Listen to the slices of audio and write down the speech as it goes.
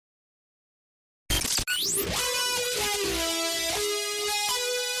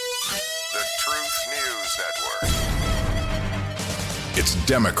It's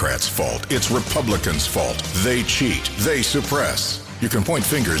Democrats' fault. It's Republicans' fault. They cheat. They suppress. You can point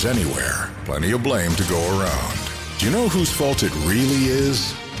fingers anywhere. Plenty of blame to go around. Do you know whose fault it really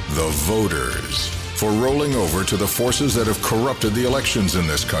is? The voters. For rolling over to the forces that have corrupted the elections in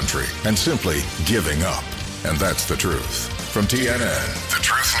this country and simply giving up. And that's the truth. From TNN, the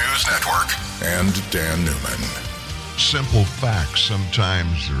Truth News Network, and Dan Newman. Simple facts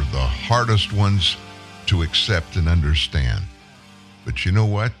sometimes are the hardest ones to accept and understand. But you know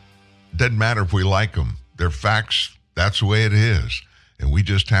what? Doesn't matter if we like them. They're facts. That's the way it is. And we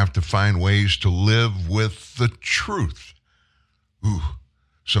just have to find ways to live with the truth.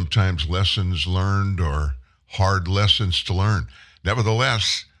 Sometimes lessons learned are hard lessons to learn.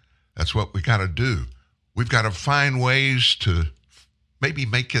 Nevertheless, that's what we got to do. We've got to find ways to maybe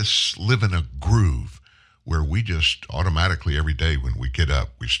make us live in a groove where we just automatically every day when we get up,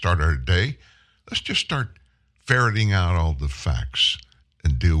 we start our day, let's just start ferreting out all the facts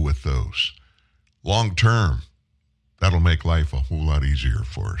and deal with those. Long term, that'll make life a whole lot easier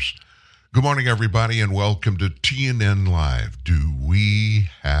for us. Good morning, everybody, and welcome to TNN Live. Do we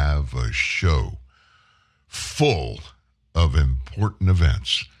have a show full of important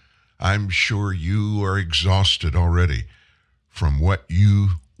events? I'm sure you are exhausted already from what you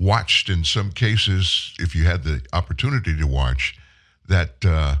watched. In some cases, if you had the opportunity to watch that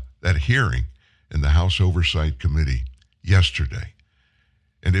hearing in the House Oversight Committee yesterday.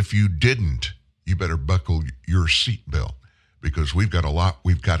 And if you didn't, you better buckle your seatbelt because we've got a lot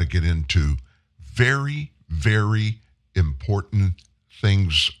we've got to get into. Very, very important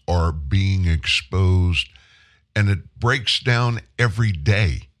things are being exposed, and it breaks down every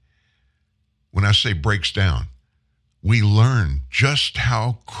day. When I say breaks down, we learn just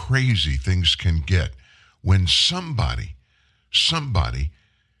how crazy things can get when somebody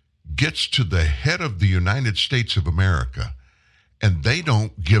gets to the head of the United States of America and they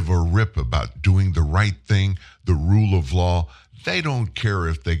don't give a rip about doing the right thing, the rule of law. They don't care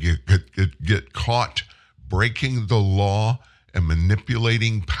if they get caught breaking the law and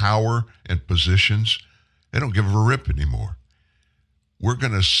manipulating power and positions. They don't give a rip anymore. We're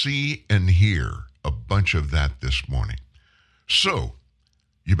going to see and hear a bunch of that this morning. So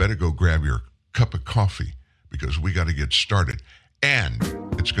you better go grab your cup of coffee because we got to get started. And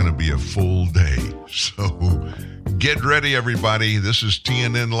it's going to be a full day. So get ready, everybody. This is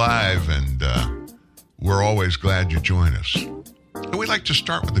TNN Live, and we're always glad you join us. And we like to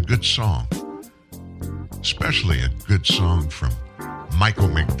start with a good song, especially a good song from Michael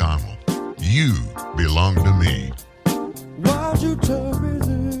McDonald. You Belong to Me. Why'd you tell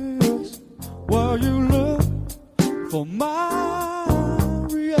me this while you look for my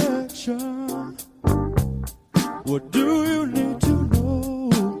reaction? What do you need to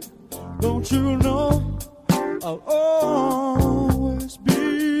know? Don't you know I'll always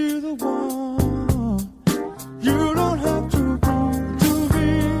be the one? You don't have to prove to me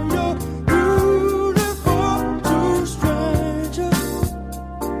you're beautiful to strangers.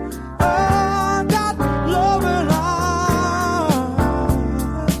 I got loving eyes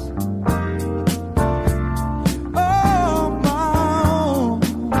of my own.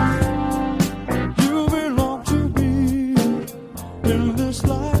 You belong to me in this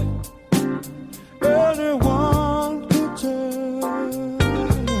life. Anyone could tell,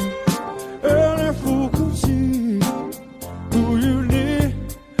 any fool could see who you need.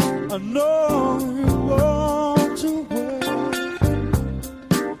 I know you want to wait.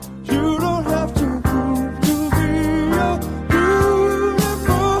 You don't have to prove to be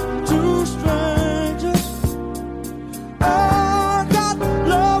beautiful to strangers. I got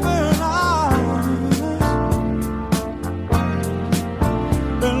loving eyes,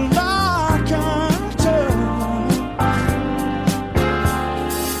 and I can tell.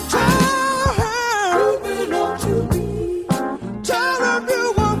 Tell him you belong to me. Tell him you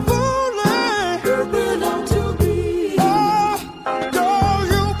were fooling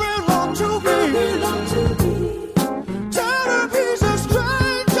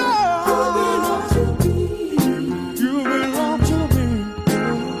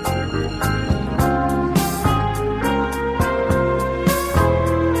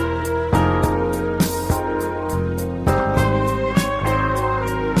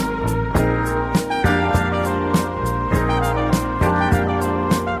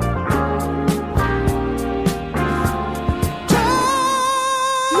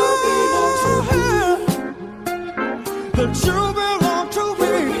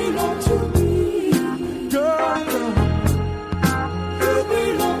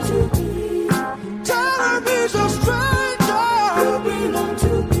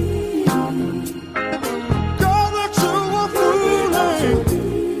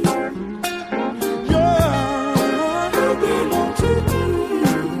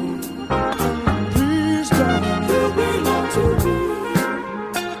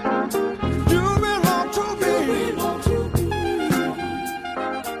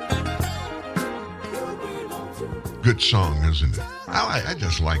song, isn't it? I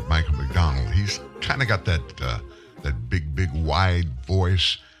just like Michael McDonald. He's kind of got that big, wide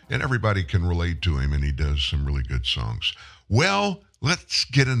voice, and everybody can relate to him, and he does some really good songs. Well, let's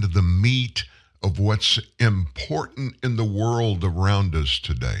get into the meat of what's important in the world around us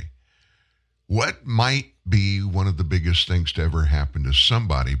today. What might be one of the biggest things to ever happen to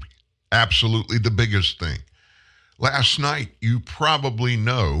somebody? Absolutely the biggest thing. Last night, you probably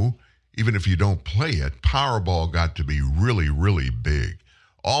know, even if you don't play it, Powerball got to be really, really big.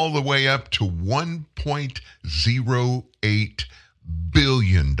 All the way up to $1.08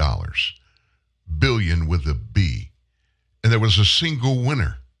 billion. Billion with a B. And there was a single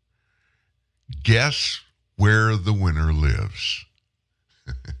winner. Guess where the winner lives?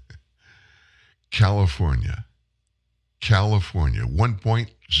 California.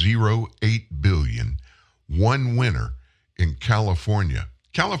 1.08 billion. One winner in California.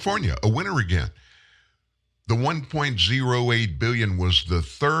 California, a winner again. The 1.08 billion was the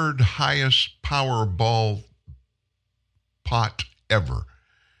third highest Powerball pot ever.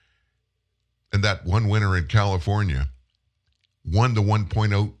 And that one winner in California won the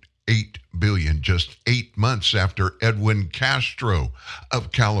 1.08 billion just 8 months after Edwin Castro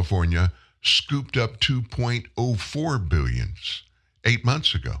of California scooped up 2.04 billions 8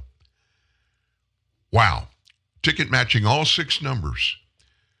 months ago. Wow. Ticket matching all 6 numbers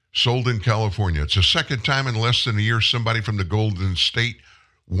sold in California. It's the second time in less than a year somebody from the Golden State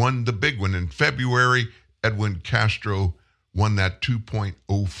won the big one. In February, Edwin Castro won that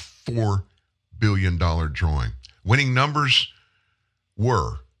 $2.04 billion drawing. Winning numbers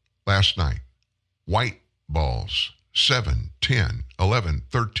were, last night, white balls, 7, 10, 11,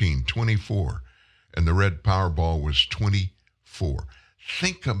 13, 24, and the red Powerball was 24.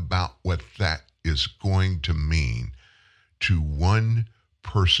 Think about what that is going to mean to one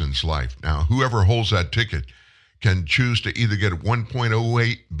person's life. Now, whoever holds that ticket can choose to either get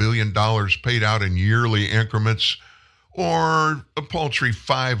 $1.08 billion paid out in yearly increments or a paltry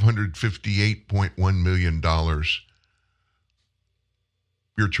 $558.1 million.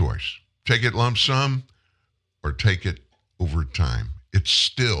 Your choice. Take it lump sum or take it over time. It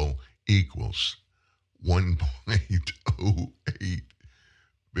still equals $1.08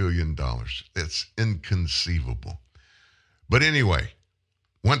 billion. It's inconceivable. But anyway,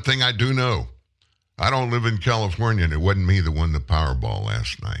 one thing I do know, I don't live in California, and it wasn't me that won the Powerball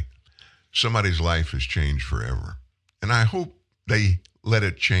last night. Somebody's life has changed forever. And I hope they let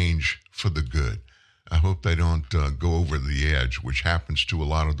it change for the good. I hope they don't go over the edge, which happens to a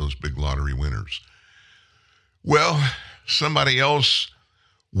lot of those big lottery winners. Well, somebody else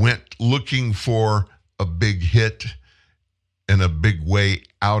went looking for a big hit and a big way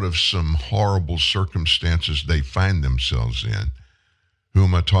out of some horrible circumstances they find themselves in. Who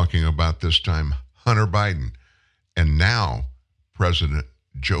am I talking about this time? Hunter Biden. And now President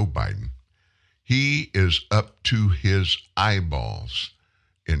Joe Biden. He is up to his eyeballs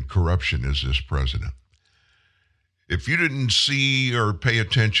in corruption as this president. If you didn't see or pay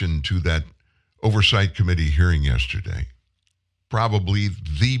attention to that Oversight Committee hearing yesterday, probably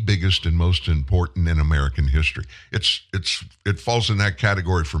the biggest and most important in American history. It falls in that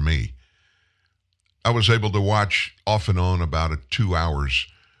category for me. I was able to watch off and on about 2 hours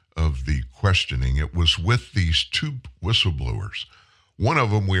of the questioning. It was with these 2 whistleblowers. One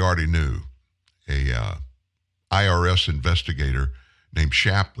of them we already knew, a IRS investigator named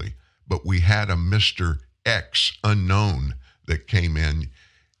Shapley, but we had a Mr. X unknown that came in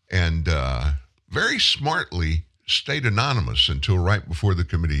and very smartly stayed anonymous until right before the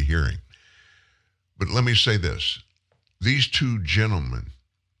committee hearing. But let me say this. These 2 gentlemen,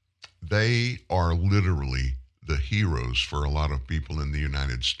 they are literally the heroes for a lot of people in the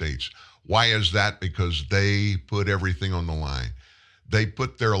United States. Why is that? Because they put everything on the line. They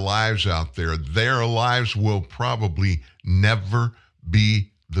put their lives out there. Their lives will probably never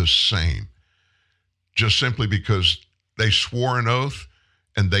be the same. Just simply because they swore an oath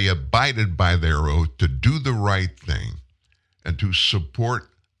and they abided by their oath to do the right thing and to support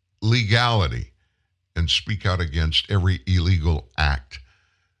legality and speak out against every illegal act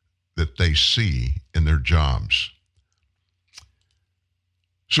that they see in their jobs.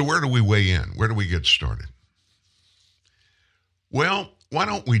 So where do we weigh in? Where do we get started? Well, why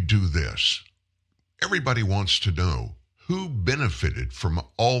don't we do this? Everybody wants to know who benefited from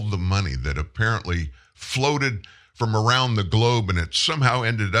all the money that apparently floated from around the globe and it somehow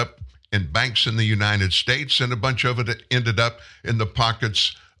ended up in banks in the United States, and a bunch of it ended up in the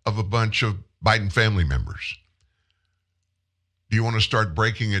pockets of a bunch of Biden family members. Do you want to start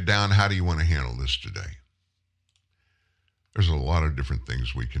breaking it down? How do you want to handle this today? There's a lot of different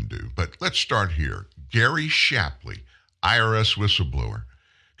things we can do, but let's start here. Gary Shapley IRS whistleblower,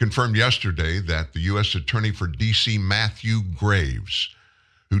 confirmed yesterday that the U.S. Attorney for D.C., Matthew Graves,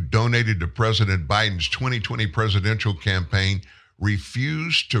 who donated to President Biden's 2020 presidential campaign,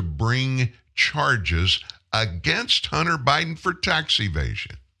 refused to bring charges against Hunter Biden for tax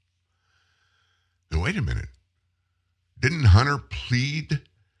evasion. Now, wait a minute. Didn't Hunter plead?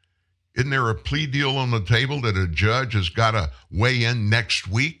 Isn't there a plea deal on the table that a judge has got to weigh in next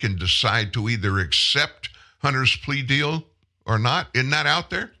week and decide to either accept Hunter's plea deal or not? Isn't that out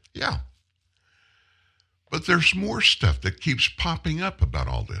there? Yeah. But there's more stuff that keeps popping up about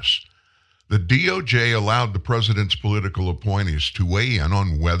all this. The DOJ allowed the president's political appointees to weigh in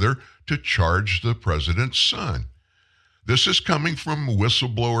on whether to charge the president's son. This is coming from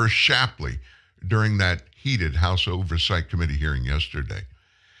whistleblower Shapley during that heated House Oversight Committee hearing yesterday.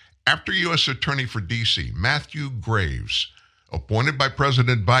 After U.S. Attorney for D.C., Matthew Graves, appointed by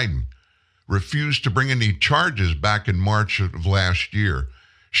President Biden, refused to bring any charges back in March of last year,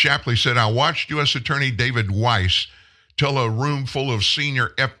 Shapley said, "I watched U.S. Attorney David Weiss tell a room full of senior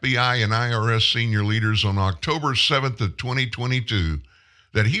FBI and IRS senior leaders on October 7th of 2022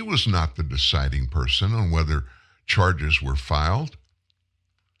 that he was not the deciding person on whether charges were filed."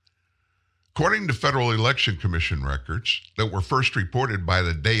 According to Federal Election Commission records that were first reported by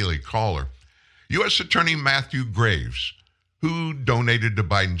the Daily Caller, U.S. Attorney Matthew Graves, who donated to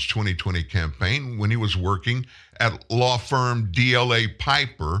Biden's 2020 campaign when he was working at law firm DLA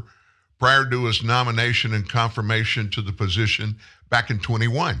Piper prior to his nomination and confirmation to the position back in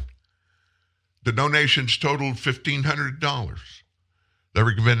 21. The donations totaled $1,500. They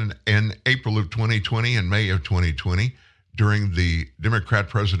were given in April of 2020 and May of 2020 during the Democrat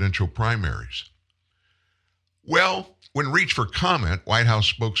presidential primaries. Well, when reached for comment, White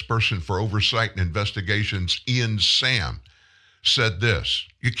House spokesperson for Oversight and Investigations, Ian Sam, said this: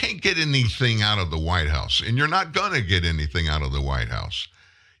 "You can't get anything out of the White House, and you're not going to get anything out of the White House.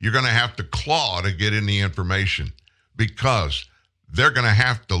 You're going to have to claw to get any information because they're going to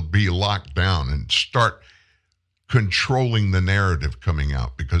have to be locked down and start controlling the narrative coming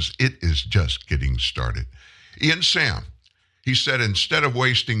out because it is just getting started." Ian Sam, he said, instead of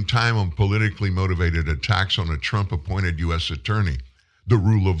wasting time on politically motivated attacks on a Trump-appointed U.S. attorney, the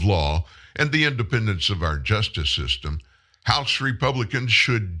rule of law, and the independence of our justice system, House Republicans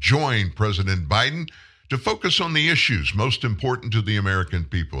should join President Biden to focus on the issues most important to the American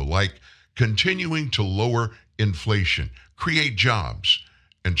people, like continuing to lower inflation, create jobs,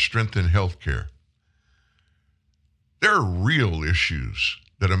 and strengthen health care. There are real issues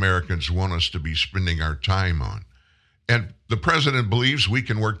that Americans want us to be spending our time on. And the president believes we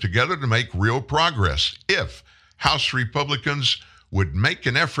can work together to make real progress if House Republicans would make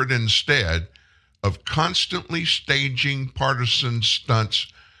an effort instead of constantly staging partisan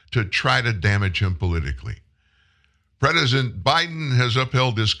stunts to try to damage him politically. President Biden has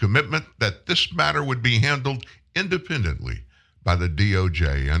upheld his commitment that this matter would be handled independently by the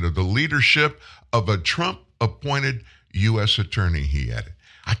DOJ under the leadership of a Trump-appointed U.S. attorney, he added.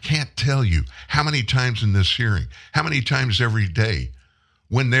 I can't tell you how many times in this hearing, how many times every day,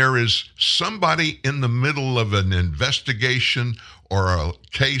 when there is somebody in the middle of an investigation or a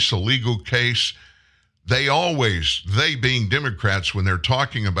case, a legal case, they being Democrats, when they're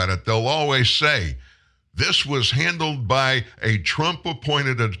talking about it, they'll always say, this was handled by a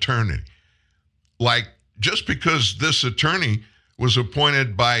Trump-appointed attorney. Like, just because this attorney was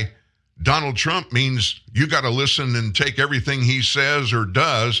appointed by Donald Trump means you got to listen and take everything he says or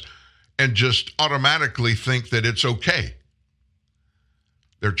does and just automatically think that it's okay.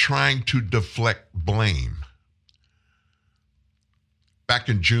 They're trying to deflect blame. Back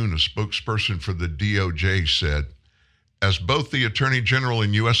in June, a spokesperson for the DOJ said, as both the Attorney General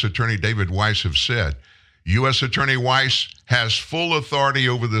and U.S. Attorney David Weiss have said, U.S. Attorney Weiss has full authority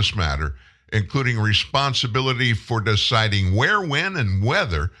over this matter, including responsibility for deciding where, when, and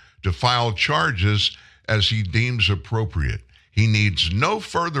whether to file charges as he deems appropriate. He needs no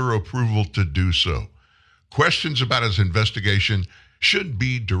further approval to do so. Questions about his investigation should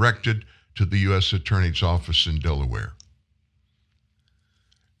be directed to the U.S. Attorney's Office in Delaware.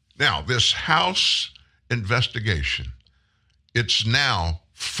 Now, this House investigation, it's now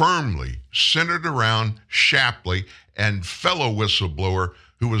firmly centered around Shapley and fellow whistleblower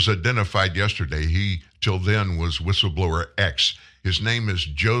who was identified yesterday. He, till then, was whistleblower X. His name is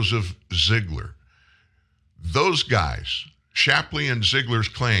Joseph Ziegler. Those guys, Shapley and Ziegler's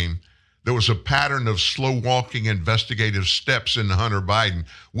claim, there was a pattern of slow-walking investigative steps in Hunter Biden,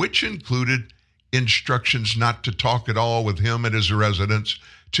 which included instructions not to talk at all with him at his residence,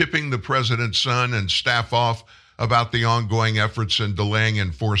 tipping the president's son and staff off about the ongoing efforts in delaying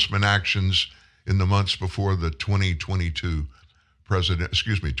enforcement actions, in the months before the 2020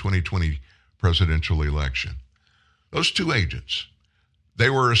 presidential election. Those two agents, they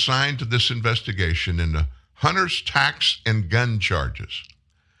were assigned to this investigation into Hunter's tax and gun charges.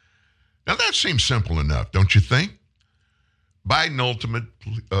 Now that seems simple enough, don't you think? Biden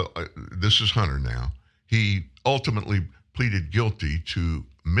this is Hunter now, he ultimately pleaded guilty to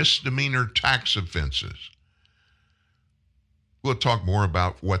misdemeanor tax offenses. We'll talk more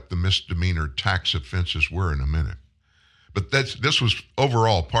about what the misdemeanor tax offenses were in a minute. But this was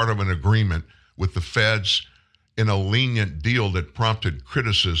overall part of an agreement with the feds in a lenient deal that prompted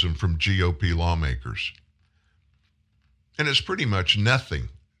criticism from GOP lawmakers. And it's pretty much nothing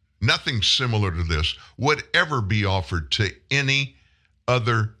similar to this would ever be offered to any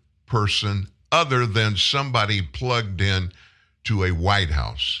other person other than somebody plugged in to a White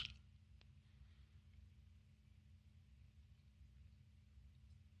House.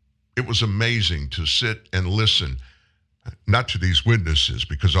 It was amazing to sit and listen, not to these witnesses,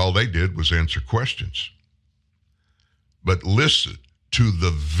 because all they did was answer questions, but listen to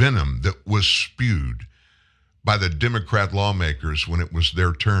the venom that was spewed by the Democrat lawmakers when it was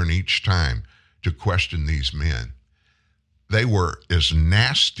their turn each time to question these men. They were as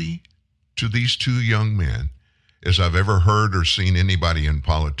nasty to these two young men as I've ever heard or seen anybody in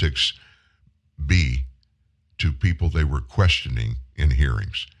politics be to people they were questioning in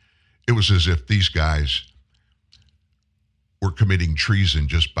hearings. It was as if these guys were committing treason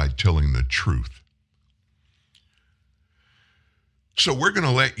just by telling the truth. So we're going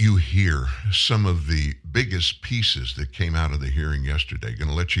to let you hear some of the biggest pieces that came out of the hearing yesterday. Going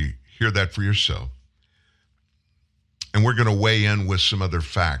to let you hear that for yourself. And we're going to weigh in with some other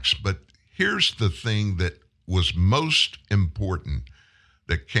facts. But here's the thing that was most important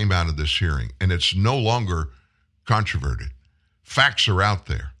that came out of this hearing, and it's no longer controverted. Facts are out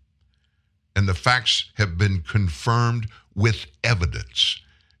there, and the facts have been confirmed with evidence,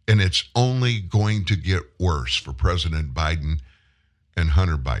 and it's only going to get worse for President Biden and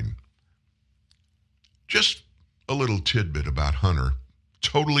Hunter Biden. Just a little tidbit about Hunter,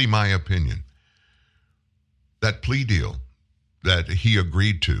 totally my opinion. That plea deal that he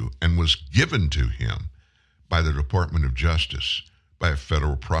agreed to and was given to him by the Department of Justice, by a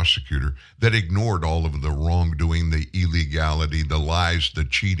federal prosecutor that ignored all of the wrongdoing, the illegality, the lies, the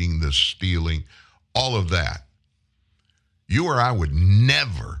cheating, the stealing, all of that. You or I would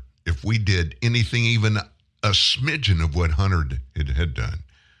never, if we did anything even a smidgen of what Hunter had done,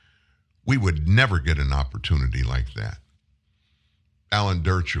 we would never get an opportunity like that. Alan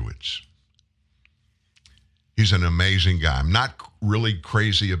Dershowitz. He's an amazing guy. I'm not really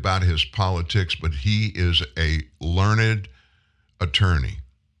crazy about his politics, but he is a learned attorney,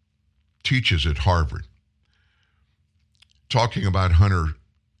 teaches at Harvard. Talking about Hunter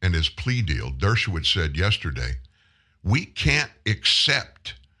and his plea deal, Dershowitz said yesterday, we can't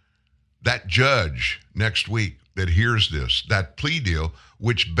accept that judge next week that hears this, that plea deal,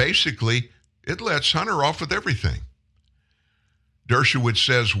 which basically it lets Hunter off with everything. Dershowitz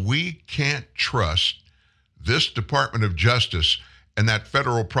says we can't trust this Department of Justice and that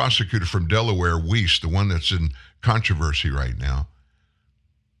federal prosecutor from Delaware, Weiss, the one that's in controversy right now.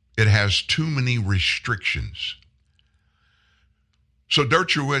 It has too many restrictions. So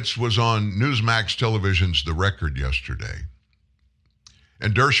Dershowitz was on Newsmax Television's The Record yesterday.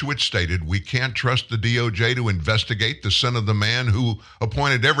 And Dershowitz stated, we can't trust the DOJ to investigate the son of the man who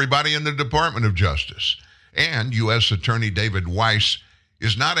appointed everybody in the Department of Justice. And U.S. Attorney David Weiss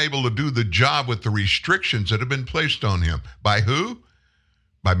is not able to do the job with the restrictions that have been placed on him. By who?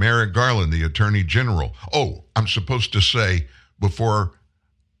 By Merrick Garland, the Attorney General. Oh, I'm supposed to say, before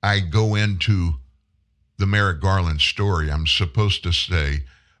I go into the Merrick Garland story, I'm supposed to say,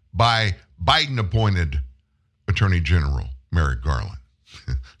 by Biden-appointed Attorney General Merrick Garland.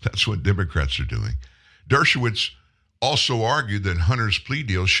 That's what Democrats are doing. Dershowitz also argued that Hunter's plea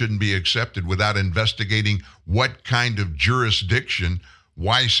deal shouldn't be accepted without investigating what kind of jurisdiction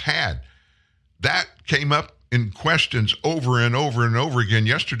Weiss had. That came up in questions over and over and over again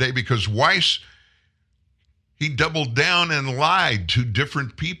yesterday because Weiss, he doubled down and lied to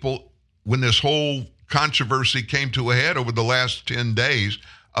different people when this whole controversy came to a head over the last 10 days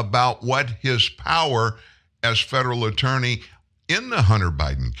about what his power as federal attorney in the Hunter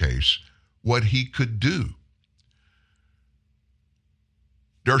Biden case, what he could do.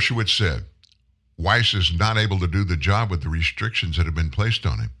 Dershowitz said, Weiss is not able to do the job with the restrictions that have been placed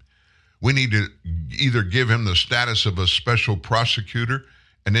on him. We need to either give him the status of a special prosecutor,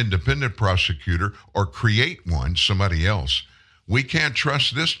 an independent prosecutor, or create one, somebody else. We can't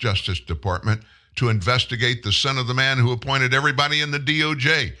trust this Justice Department to investigate the son of the man who appointed everybody in the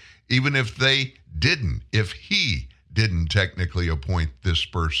DOJ. even if they didn't, if he didn't technically appoint this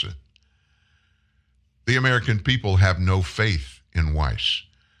person. The American people have no faith in Weiss.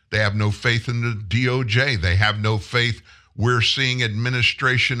 They have no faith in the DOJ. They have no faith we're seeing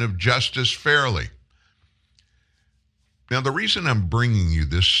administration of justice fairly. Now, the reason I'm bringing you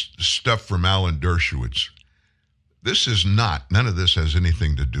this stuff from Alan Dershowitz, none of this has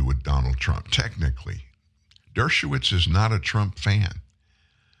anything to do with Donald Trump, technically. Dershowitz is not a Trump fan,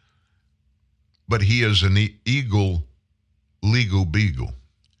 but he is an legal beagle.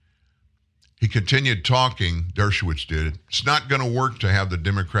 He continued talking, Dershowitz did. It's not going to work to have the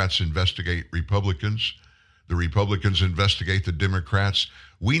Democrats investigate Republicans, the Republicans investigate the Democrats.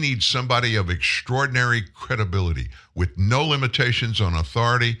 We need somebody of extraordinary credibility with no limitations on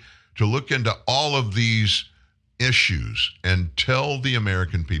authority to look into all of these issues and tell the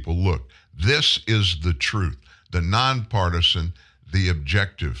American people, look, this is the truth, the nonpartisan, the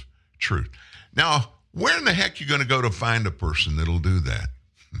objective truth. Now, where in the heck are you going to go to find a person that'll do that?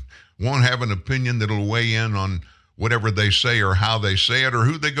 Won't have an opinion that'll weigh in on whatever they say or how they say it or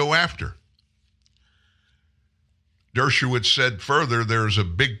who they go after. Dershowitz said further, there's a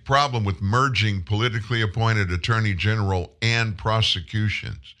big problem with merging politically appointed attorney general and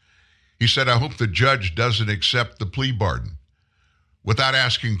prosecutions. He said, I hope the judge doesn't accept the plea bargain without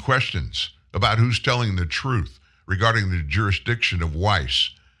asking questions about who's telling the truth regarding the jurisdiction of Weiss.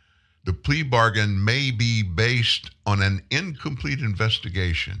 The plea bargain may be based on an incomplete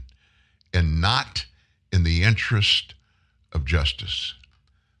investigation and not in the interest of justice.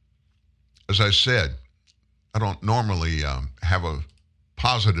 As I said, I don't normally have a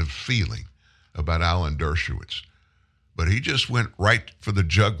positive feeling about Alan Dershowitz, but he just went right for the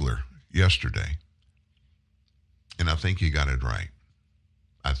jugular yesterday, and I think he got it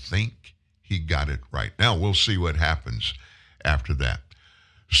right. Now, we'll see what happens after that.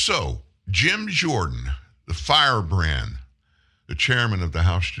 So, Jim Jordan, the firebrand, the chairman of the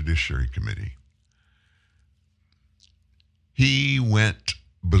House Judiciary Committee, he went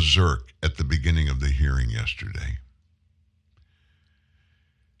berserk at the beginning of the hearing yesterday.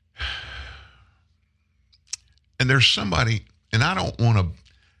 And there's somebody, and I don't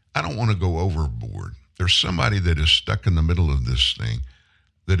want to go overboard. There's somebody that is stuck in the middle of this thing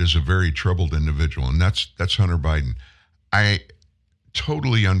that is a very troubled individual, and that's Hunter Biden. I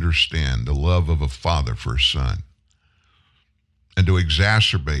totally understand the love of a father for his son. And to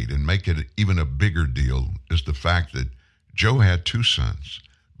exacerbate and make it even a bigger deal is the fact that Joe had two sons.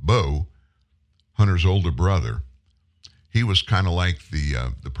 Bo, Hunter's older brother, he was kind of like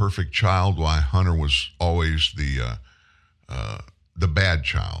the perfect child, while Hunter was always the bad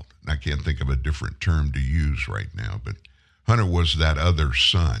child. And I can't think of a different term to use right now, but Hunter was that other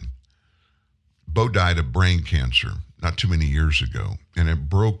son. Bo died of brain cancer not too many years ago, and it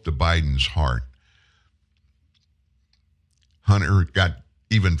broke the Bidens' heart. Hunter got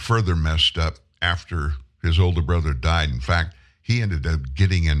even further messed up after his older brother died. In fact, he ended up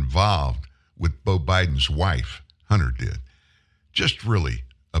getting involved with Beau Biden's wife. Hunter did. Just really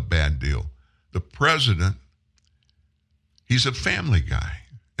a bad deal. The president, he's a family guy,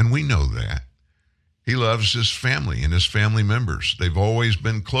 and we know that. He loves his family and his family members. They've always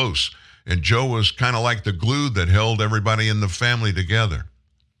been close, and Joe was kind of like the glue that held everybody in the family together.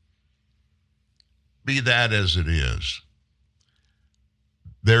 Be that as it is,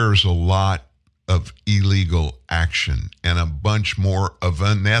 there's a lot of illegal action and a bunch more of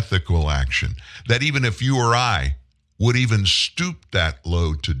unethical action that even if you or I would even stoop that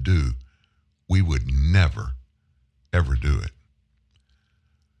low to do, we would never, ever do it.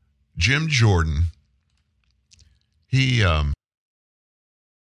 Jim Jordan, he got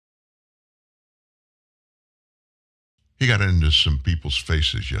into some people's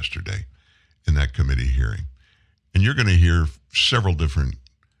faces yesterday in that committee hearing. And you're going to hear several different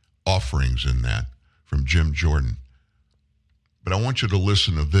offerings in that from Jim Jordan. But I want you to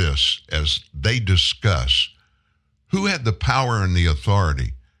listen to this as they discuss who had the power and the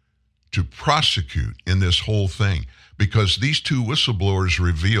authority to prosecute in this whole thing, because these two whistleblowers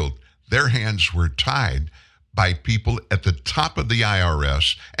revealed their hands were tied by people at the top of the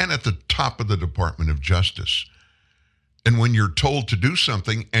IRS and at the top of the Department of Justice. And when you're told to do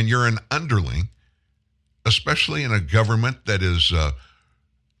something and you're an underling, especially in a government that is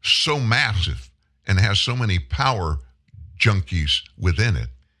so massive and has so many power junkies within it,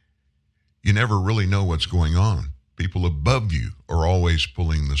 you never really know what's going on. People above you are always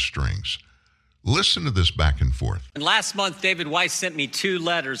pulling the strings. Listen to this back and forth. And last month, David Weiss sent me 2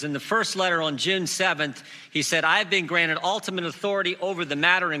 letters. In the first letter on June 7th, he said, I have been granted ultimate authority over the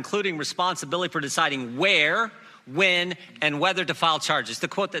matter, including responsibility for deciding where, when, and whether to file charges. The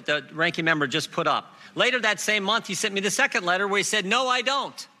quote that the ranking member just put up. Later that same month, he sent me the second letter where he said, no, I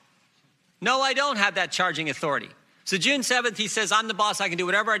don't. No, I don't have that charging authority. So June 7th, he says, I'm the boss. I can do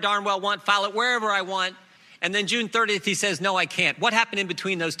whatever I darn well want, file it wherever I want. And then June 30th, he says, no, I can't. What happened in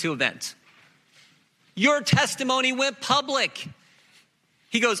between those two events? Your testimony went public.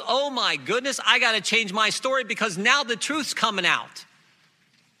 He goes, oh my goodness, I got to change my story because now the truth's coming out.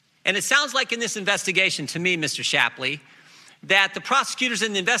 And it sounds like in this investigation to me, Mr. Shapley, that the prosecutors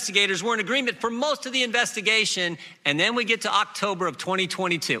and the investigators were in agreement for most of the investigation. And then we get to October of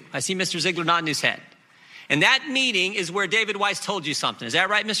 2022. I see Mr. Ziegler nodding his head. And that meeting is where David Weiss told you something. Is that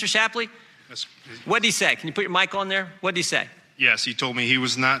right, Mr. Shapley? What did he say? Can you put your mic on there? What did he say? Yes, he told me he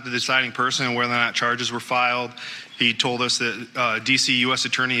was not the deciding person on whether or not charges were filed. He told us that D.C. U.S.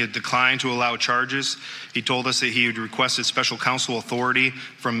 Attorney had declined to allow charges. He told us that he had requested special counsel authority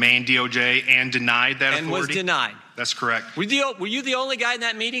from Maine DOJ and denied that authority. And was denied. That's correct. Were you the only guy in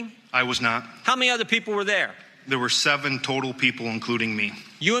that meeting? I was not. How many other people were there? There were 7 total people, including me.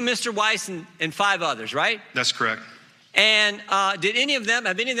 You and Mr. Weiss and 5 others, right? That's correct. And have any of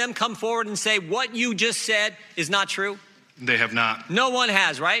them come forward and say what you just said is not true? They have not. No one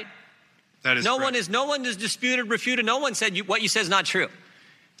has, right? That is correct. No one is disputed, refuted. No one said what you said is not true.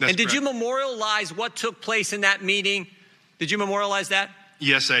 That's and did correct. you memorialize what took place in that meeting? Did you memorialize that?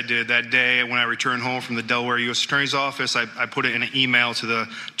 Yes, I did. That day when I returned home from the Delaware U.S. Attorney's Office, I put it in an email to the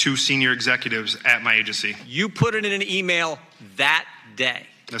 2 senior executives at my agency. You put it in an email that day.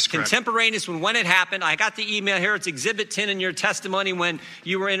 That's correct. Contemporaneous when it happened. I got the email here. It's Exhibit 10 in your testimony when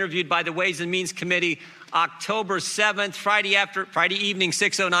you were interviewed by the Ways and Means Committee, October 7th, Friday evening,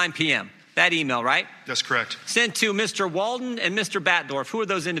 6:09 p.m. That email, right? That's correct. Sent to Mr. Walden and Mr. Batdorf. Who are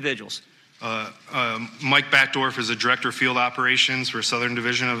those individuals? Mike Batdorf is the Director of Field Operations for Southern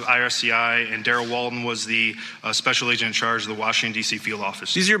Division of IRCI, and Darrell Walden was the Special Agent in charge of the Washington, D.C. Field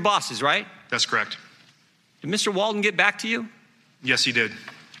Office. These are your bosses, right? That's correct. Did Mr. Walden get back to you? Yes, he did.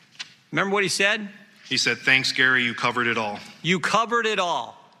 Remember what he said? He said, thanks, Gary, you covered it all. You covered it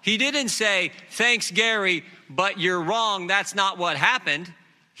all. He didn't say, thanks, Gary, but you're wrong. That's not what happened.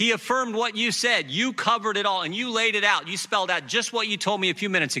 He affirmed what you said. You covered it all, and you laid it out. You spelled out just what you told me a few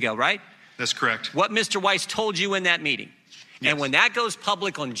minutes ago, right? That's correct. What Mr. Weiss told you in that meeting. Yes. And when that goes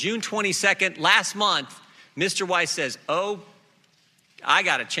public on June 22nd, last month, Mr. Weiss says, oh, I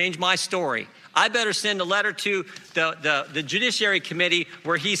got to change my story. I better send a letter to the Judiciary Committee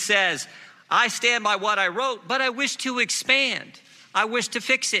where he says, I stand by what I wrote, but I wish to expand. I wish to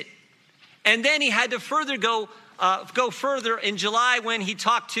fix it. And then he had to further go further in July when he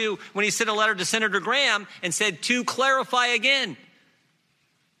sent a letter to Senator Graham and said, to clarify again.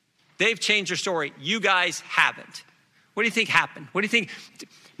 They've changed their story. You guys haven't. What do you think happened? What do you think?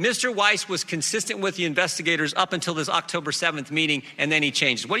 Mr. Weiss was consistent with the investigators up until this October 7th meeting, and then he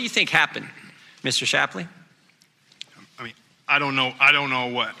changed. What do you think happened, Mr. Shapley? I mean, I don't know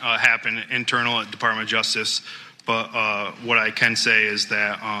what happened internal at Department of Justice, but what I can say is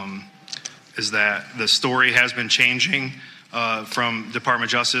that the story has been changing from Department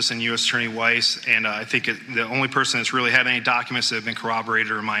of Justice and U.S. Attorney Weiss, and I think the only person that's really had any documents that have been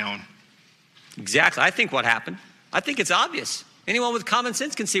corroborated are my own. Exactly. I think what happened. I think it's obvious. Anyone with common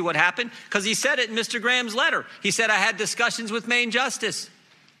sense can see what happened because he said it in Mr. Graham's letter. He said, I had discussions with Maine Justice.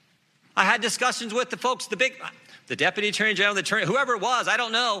 I had discussions with the folks, the Deputy Attorney General, the Attorney, whoever it was, I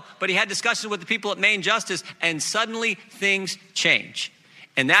don't know, but he had discussions with the people at Maine Justice, and suddenly things change.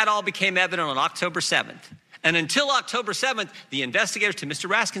 And that all became evident on October 7th. And until October 7th, the investigators, to Mr.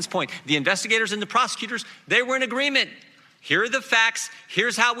 Raskin's point, the investigators and the prosecutors, they were in agreement. Here are the facts.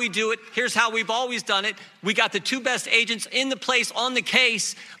 Here's how we do it. Here's how we've always done it. We got the 2 best agents in the place on the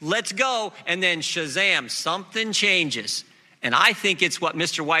case. Let's go. And then shazam, something changes. And I think it's what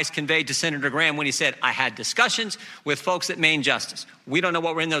Mr. Weiss conveyed to Senator Graham when he said, I had discussions with folks at Maine Justice. We don't know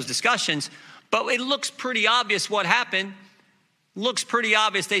what were in those discussions, but it looks pretty obvious what happened. Looks pretty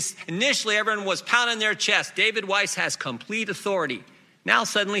obvious. Initially, everyone was pounding their chest. David Weiss has complete authority. Now,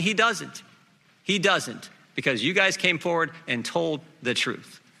 suddenly, he doesn't. He doesn't, because you guys came forward and told the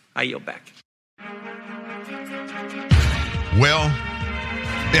truth. I yield back. Well,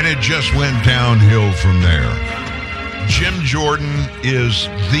 and it just went downhill from there. Jim Jordan is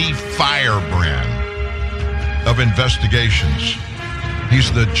the firebrand of investigations. He's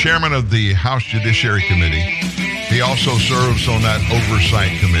the chairman of the House Judiciary Committee. He also serves on that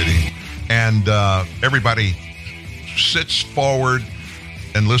oversight committee. And everybody sits forward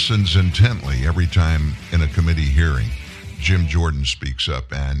and listens intently every time in a committee hearing. Jim Jordan speaks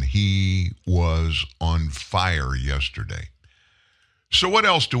up, and he was on fire yesterday. So what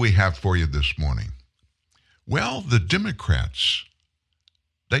else do we have for you this morning? Well, the Democrats,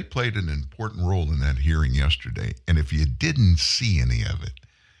 they played an important role in that hearing yesterday. And if you didn't see any of it,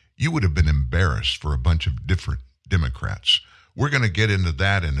 you would have been embarrassed for a bunch of different Democrats. We're going to get into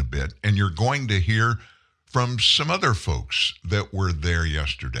that in a bit. And you're going to hear from some other folks that were there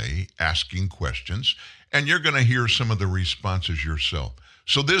yesterday asking questions. And you're going to hear some of the responses yourself.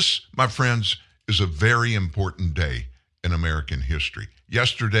 So this, my friends, is a very important day in American history.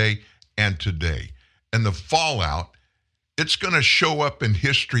 Yesterday and today. And the fallout, it's going to show up in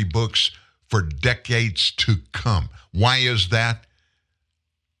history books for decades to come. Why is that?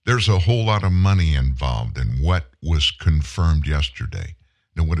 There's a whole lot of money involved in what was confirmed yesterday.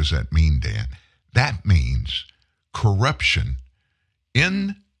 Now, what does that mean, Dan? That means corruption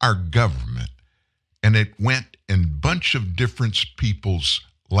in our government, and it went in a bunch of different people's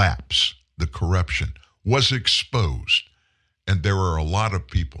laps. The corruption was exposed, and there are a lot of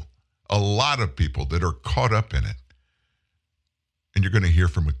people that are caught up in it. And you're going to hear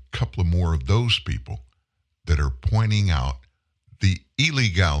from a couple of more of those people that are pointing out the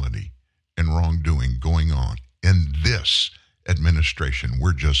illegality and wrongdoing going on in this administration.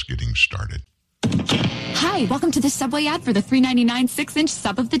 We're just getting started. Hi, welcome to the Subway ad for the $3.99 6-inch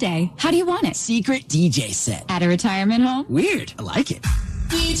sub of the day. How do you want it? Secret DJ set. At a retirement home? Weird. I like it.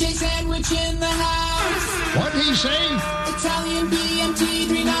 DJ sandwich in the house. What'd he say? Italian BMT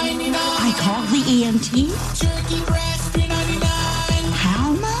 $3.99. I call the EMT. Turkey breast $3.99.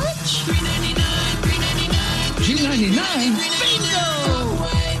 How much? $3.99. Bingo!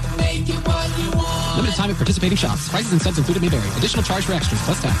 Make it what you want. Limited time at participating shops. Prices and subs included may vary. Additional charge for extras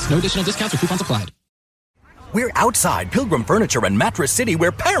plus tax. No additional discounts or coupons applied. We're outside Pilgrim Furniture and Mattress City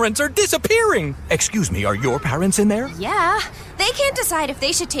where parents are disappearing. Excuse me, are your parents in there? Yeah. They can't decide if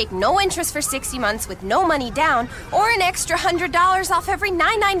they should take no interest for 60 months with no money down or an extra $100 off every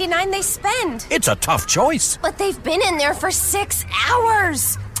 $9.99 they spend. It's a tough choice. But they've been in there for 6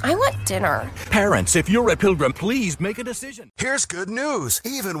 hours. I want dinner. Parents, if you're at Pilgrim, please make a decision. Here's good news.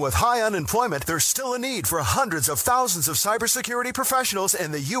 Even with high unemployment, there's still a need for hundreds of thousands of cybersecurity professionals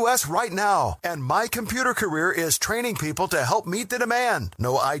in the U.S. right now. And My Computer Career is training people to help meet the demand.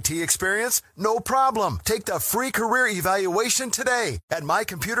 No IT experience? No problem. Take the free career evaluation today at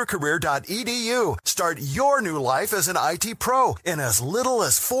mycomputercareer.edu. Start your new life as an IT pro in as little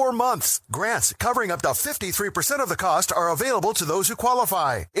as 4 months. Grants covering up to 53% of the cost are available to those who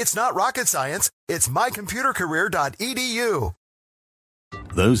qualify. It's not rocket science. It's mycomputercareer.edu.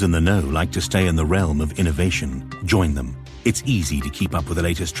 Those in the know like to stay in the realm of innovation. Join them. It's easy to keep up with the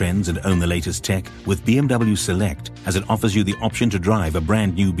latest trends and own the latest tech with BMW Select, as it offers you the option to drive a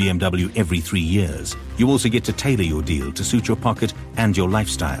brand new BMW every 3 years. You also get to tailor your deal to suit your pocket and your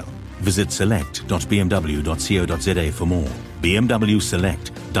lifestyle. Visit select.bmw.co.za for more. BMW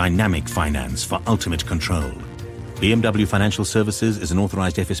Select, dynamic finance for ultimate control. BMW Financial Services is an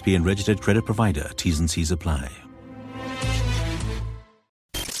authorized FSP and registered credit provider. T's and C's apply.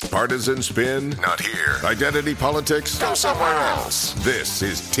 Partisan spin? Not here. Identity politics? Go somewhere else. This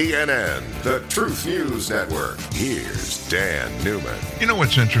is TNN, the Truth News Network. Here's Dan Newman. You know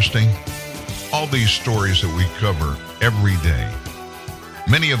what's interesting? All these stories that we cover every day,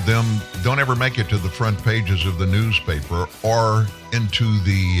 many of them don't ever make it to the front pages of the newspaper or into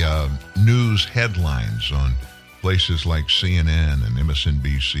the news headlines on places like CNN and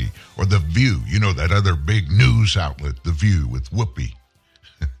MSNBC or The View, you know, that other big news outlet, The View with Whoopi.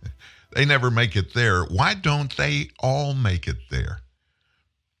 They never make it there. Why don't they all make it there?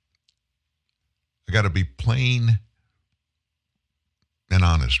 I got to be plain and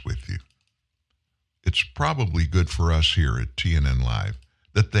honest with you. It's probably good for us here at TNN Live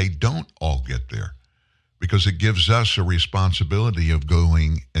that they don't all get there, because it gives us a responsibility of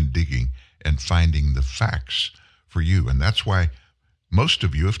going and digging and finding the facts for you. And that's why most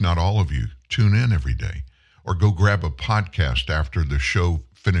of you, if not all of you, tune in every day or go grab a podcast after the show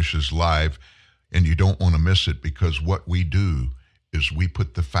finishes live, and you don't want to miss it, because what we do is we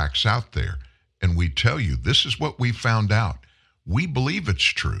put the facts out there and we tell you this is what we found out. We believe it's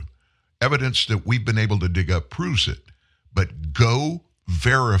true. Evidence that we've been able to dig up proves it. But go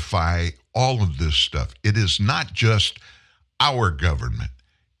verify all of this stuff. It is not just our government.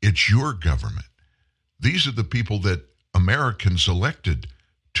 It's your government. These are the people that Americans elected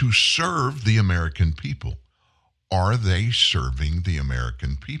to serve the American people. Are they serving the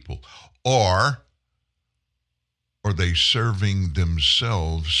American people? Or are they serving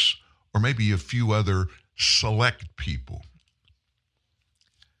themselves or maybe a few other select people?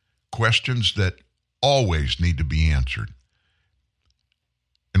 Questions that always need to be answered.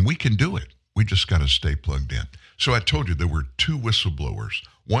 And we can do it. We just got to stay plugged in. So I told you there were two whistleblowers.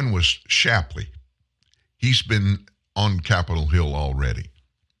 One was Shapley. He's been on Capitol Hill already.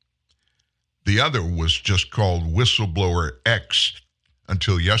 The other was just called Whistleblower X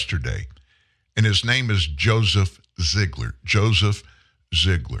until yesterday, and his name is Joseph Ziegler. Joseph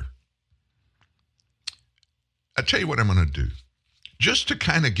Ziegler. I tell you what I'm going to do. Just to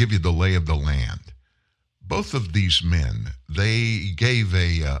kind of give you the lay of the land, both of these men, they gave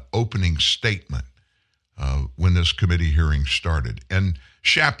a opening statement when this committee hearing started. And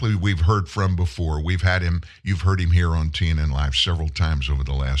Shapley, we've heard from before. We've had him, you've heard him here on TNN Live several times over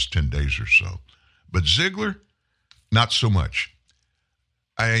the last 10 days or so. But Ziegler, not so much.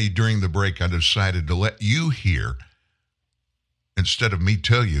 During the break, I decided to let you hear, instead of me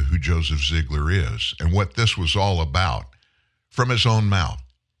tell you who Joseph Ziegler is and what this was all about, from his own mouth.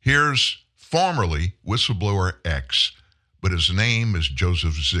 Here's formerly Whistleblower X, but his name is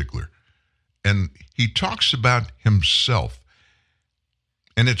Joseph Ziegler. And he talks about himself.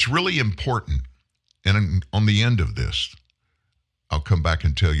 And it's really important. And on the end of this, I'll come back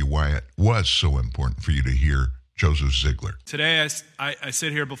and tell you why it was so important for you to hear Joseph Ziegler. Today, I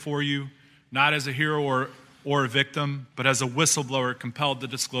sit here before you, not as a hero or a victim, but as a whistleblower compelled to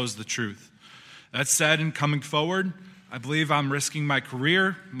disclose the truth. That said, in coming forward, I believe I'm risking my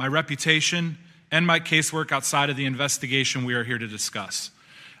career, my reputation, and my casework outside of the investigation we are here to discuss.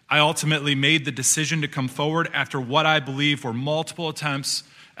 I ultimately made the decision to come forward after what I believe were multiple attempts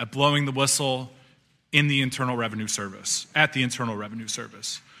at blowing the whistle at the Internal Revenue Service.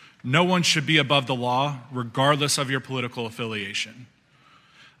 No one should be above the law, regardless of your political affiliation.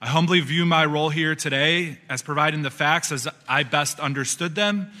 I humbly view my role here today as providing the facts as I best understood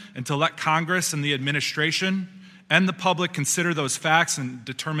them, and to let Congress and the administration and the public consider those facts and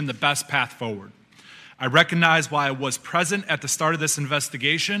determine the best path forward. I recognize why I was present at the start of this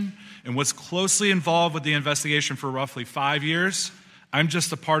investigation and was closely involved with the investigation for roughly 5 years. I'm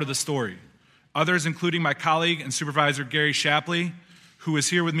just a part of the story. Others, including my colleague and Supervisor Gary Shapley, who is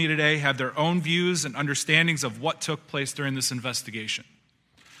here with me today, have their own views and understandings of what took place during this investigation.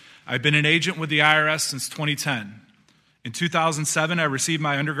 I've been an agent with the IRS since 2010. In 2007, I received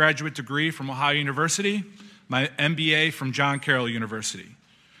my undergraduate degree from Ohio University, my MBA from John Carroll University.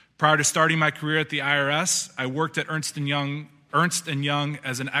 Prior to starting my career at the IRS, I worked at Ernst & Young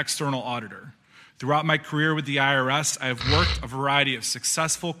as an external auditor. Throughout my career with the IRS, I have worked a variety of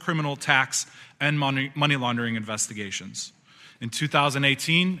successful criminal tax and money laundering investigations. In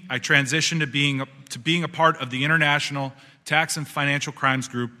 2018, I transitioned to being a part of the International Tax and Financial Crimes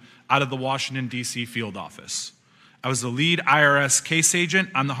Group out of the Washington, D.C. field office. I was the lead IRS case agent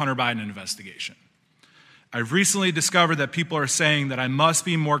on the Hunter Biden investigation. I've recently discovered that people are saying that I must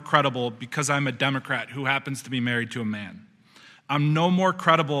be more credible because I'm a Democrat who happens to be married to a man. I'm no more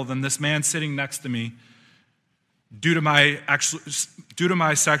credible than this man sitting next to me due to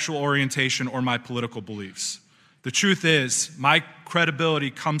my sexual orientation or my political beliefs. The truth is, my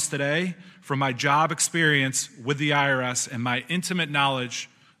credibility comes today from my job experience with the IRS and my intimate knowledge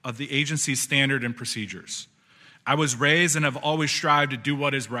of the agency's standard and procedures. I was raised and have always strived to do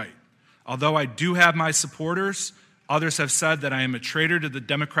what is right. Although I do have my supporters, others have said that I am a traitor to the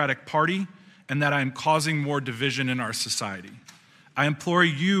Democratic Party and that I am causing more division in our society. I implore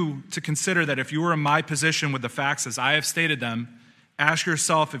you to consider that if you were in my position with the facts as I have stated them, ask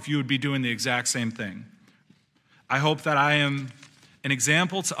yourself if you would be doing the exact same thing. I hope that I am an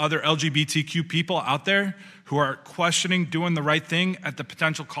example to other LGBTQ people out there who are questioning doing the right thing at the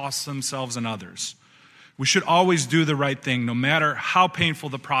potential cost of themselves and others. We should always do the right thing, no matter how painful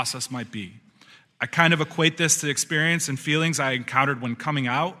the process might be. I kind of equate this to the experience and feelings I encountered when coming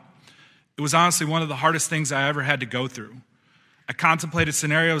out. It was honestly one of the hardest things I ever had to go through. I contemplated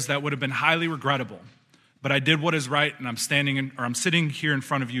scenarios that would have been highly regrettable, but I did what is right, and I'm sitting here in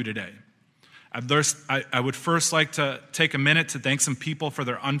front of you today. I would first like to take a minute to thank some people for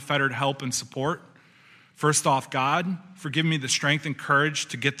their unfettered help and support. First off, God, for giving me the strength and courage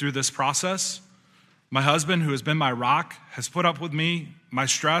to get through this process. My husband, who has been my rock, has put up with me, my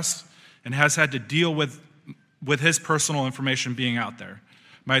stress, and has had to deal with his personal information being out there.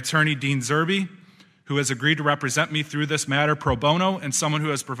 My attorney, Dean Zerby, who has agreed to represent me through this matter pro bono, and someone who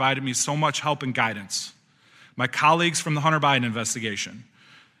has provided me so much help and guidance. My colleagues from the Hunter Biden investigation.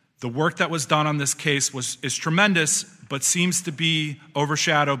 The work that was done on this case is tremendous, but seems to be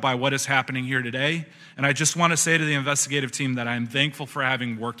overshadowed by what is happening here today. And I just want to say to the investigative team that I am thankful for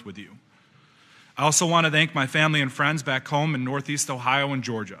having worked with you. I also want to thank my family and friends back home in Northeast Ohio and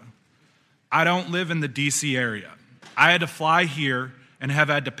Georgia. I don't live in the D.C. area. I had to fly here and have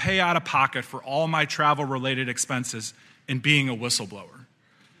had to pay out of pocket for all my travel-related expenses in being a whistleblower.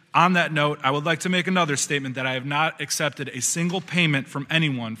 On that note, I would like to make another statement that I have not accepted a single payment from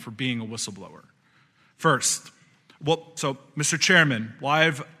anyone for being a whistleblower. First, Mr. Chairman, while I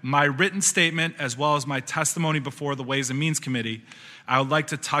have my written statement as well as my testimony before the Ways and Means Committee, I would like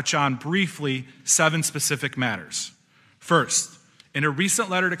to touch on briefly 7 specific matters. First, in a recent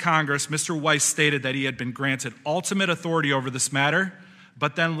letter to Congress, Mr. Weiss stated that he had been granted ultimate authority over this matter,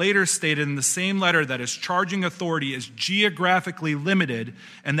 but then later stated in the same letter that his charging authority is geographically limited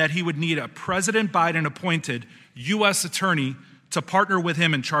and that he would need a President Biden-appointed U.S. attorney to partner with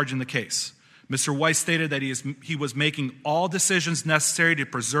him in charging the case. Mr. Weiss stated that he was making all decisions necessary to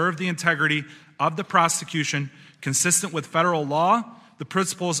preserve the integrity of the prosecution consistent with federal law, the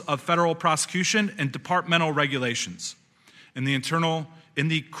principles of federal prosecution, and departmental regulations. In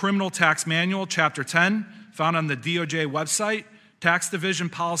the Criminal Tax Manual, Chapter 10, found on the DOJ website, Tax Division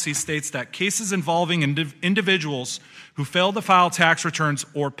policy states that cases involving individuals who fail to file tax returns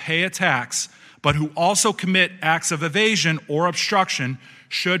or pay a tax, but who also commit acts of evasion or obstruction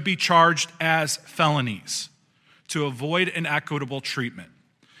should be charged as felonies to avoid inequitable treatment.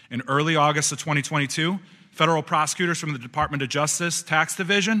 In early August of 2022, federal prosecutors from the Department of Justice Tax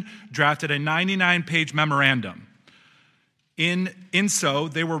Division drafted a 99-page memorandum. In so,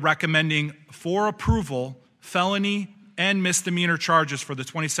 they were recommending for approval felony and misdemeanor charges for the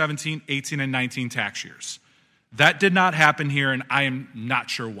 2017, 18, and 19 tax years. That did not happen here, and I am not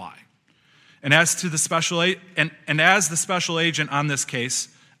sure why. And as the special agent on this case,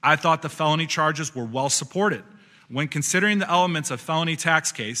 I thought the felony charges were well supported. When considering the elements of felony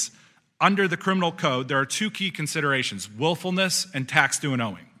tax case, under the criminal code, there are 2 key considerations: willfulness and tax due and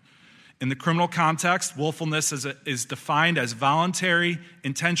owing. In the criminal context, willfulness is defined as voluntary,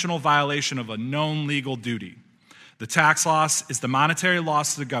 intentional violation of a known legal duty. The tax loss is the monetary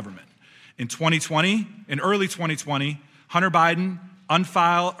loss to the government. In early 2020, Hunter Biden's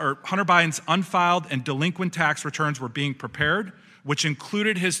unfiled and delinquent tax returns were being prepared, which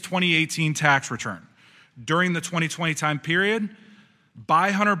included his 2018 tax return. During the 2020 time period,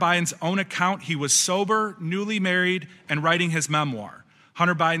 by Hunter Biden's own account, he was sober, newly married, and writing his memoir.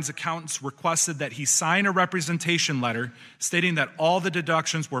 Hunter Biden's accountants requested that he sign a representation letter stating that all the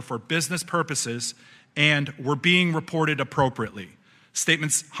deductions were for business purposes and were being reported appropriately.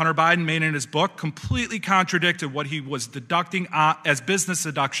 Statements Hunter Biden made in his book completely contradicted what he was deducting as business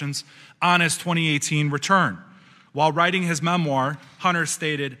deductions on his 2018 return. While writing his memoir, Hunter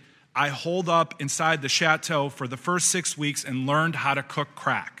stated, "I holed up inside the chateau for the first 6 weeks and learned how to cook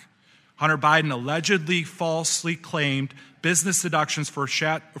crack." Hunter Biden allegedly falsely claimed business deductions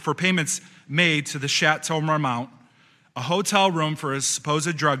for payments made to the Chateau Marmont, a hotel room for his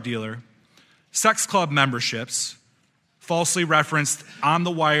supposed drug dealer, sex club memberships, falsely referenced on the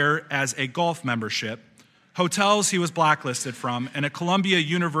wire as a golf membership, hotels he was blacklisted from, and a Columbia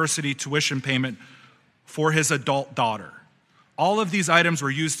University tuition payment for his adult daughter. All of these items were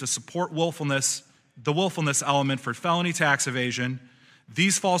used to support the willfulness element for felony tax evasion.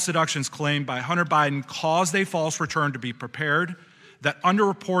 These false deductions claimed by Hunter Biden caused a false return to be prepared that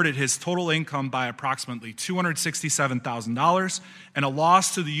underreported his total income by approximately $267,000 and a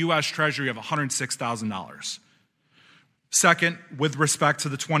loss to the U.S. Treasury of $106,000. Second, with respect to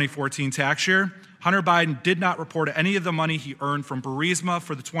the 2014 tax year, Hunter Biden did not report any of the money he earned from Burisma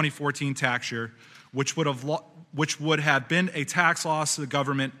for the 2014 tax year, which would have been a tax loss to the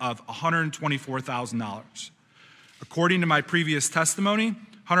government of $124,000. According to my previous testimony,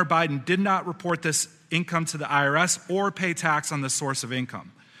 Hunter Biden did not report this income to the IRS or pay tax on the source of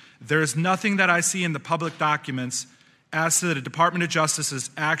income. There is nothing that I see in the public documents as to the Department of Justice's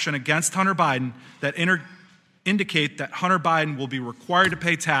action against Hunter Biden that indicate that Hunter Biden will be required to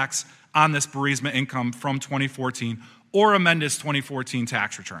pay tax on this Burisma income from 2014 or amend his 2014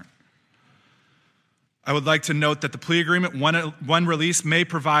 tax return. I would like to note that the plea agreement, when released, may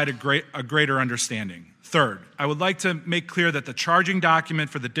provide a greater understanding. Third, I would like to make clear that the charging document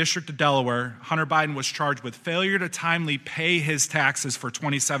for the District of Delaware, Hunter Biden was charged with failure to timely pay his taxes for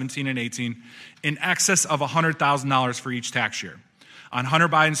 2017 and 18 in excess of $100,000 for each tax year. On Hunter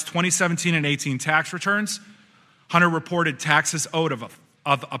Biden's 2017 and 18 tax returns, Hunter reported taxes owed of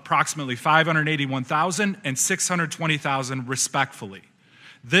approximately $581,000 and $620,000 respectively.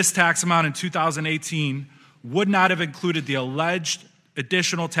 This tax amount in 2018 would not have included the alleged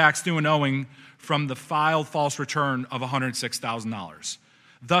additional tax due and owing from the filed false return of $106,000.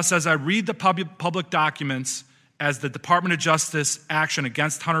 Thus, as I read the public documents as the Department of Justice action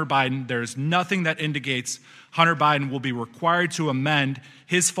against Hunter Biden, there is nothing that indicates Hunter Biden will be required to amend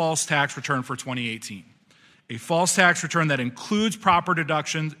his false tax return for 2018. A false tax return that includes improper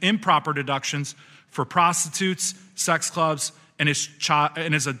deductions for prostitutes, sex clubs, and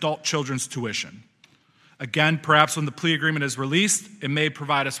his adult children's tuition. Again, perhaps when the plea agreement is released, it may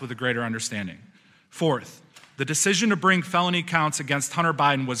provide us with a greater understanding. Fourth, the decision to bring felony counts against Hunter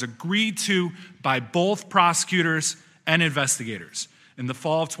Biden was agreed to by both prosecutors and investigators. In the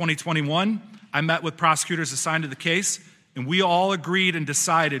fall of 2021, I met with prosecutors assigned to the case, and we all agreed and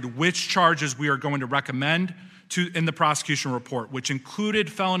decided which charges we are going to recommend in the prosecution report, which included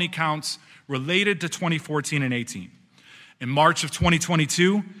felony counts related to 2014 and 18. In March of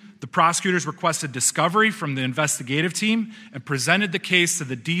 2022, the prosecutors requested discovery from the investigative team and presented the case to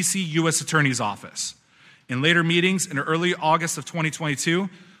the D.C. U.S. Attorney's Office. In later meetings in early August of 2022,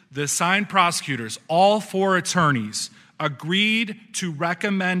 the assigned prosecutors, all 4 attorneys, agreed to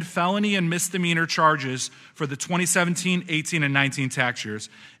recommend felony and misdemeanor charges for the 2017, 18, and 19 tax years,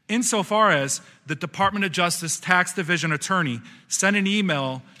 insofar as the Department of Justice Tax Division attorney sent an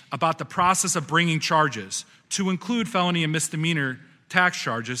email about the process of bringing charges to include felony and misdemeanor tax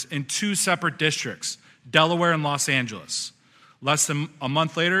charges in 2 separate districts, Delaware and Los Angeles. Less than a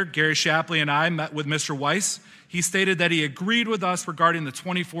month later, Gary Shapley and I met with Mr. Weiss. He stated that he agreed with us regarding the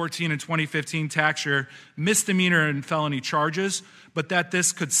 2014 and 2015 tax year misdemeanor and felony charges, but that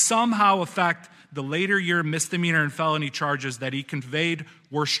this could somehow affect the later year misdemeanor and felony charges that he conveyed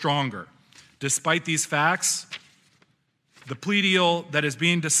were stronger. Despite these facts, the plea deal that is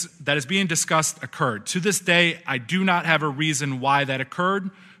being discussed occurred. To this day, I do not have a reason why that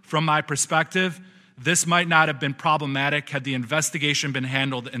occurred. From my perspective, this might not have been problematic had the investigation been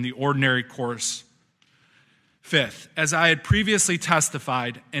handled in the ordinary course. Fifth, as I had previously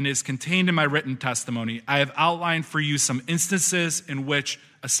testified and is contained in my written testimony, I have outlined for you some instances in which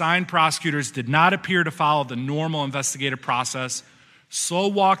assigned prosecutors did not appear to follow the normal investigative process,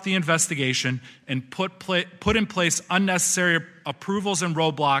 slow-walked the investigation, and put in place unnecessary approvals and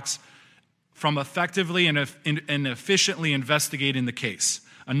roadblocks from effectively and efficiently investigating the case.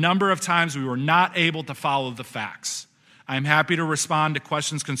 A number of times we were not able to follow the facts. I am happy to respond to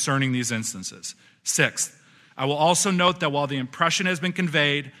questions concerning these instances. Sixth, I will also note that while the impression has been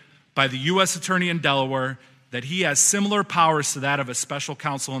conveyed by the U.S. Attorney in Delaware that he has similar powers to that of a special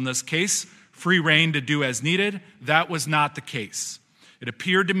counsel in this case, free rein to do as needed, that was not the case. It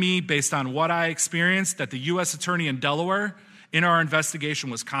appeared to me, based on what I experienced, that the U.S. Attorney in Delaware in our investigation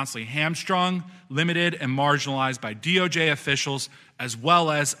was constantly hamstrung, limited, and marginalized by DOJ officials as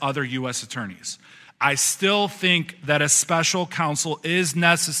well as other U.S. attorneys. I still think that a special counsel is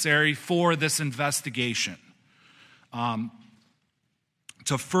necessary for this investigation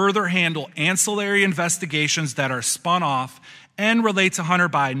to further handle ancillary investigations that are spun off and relate to Hunter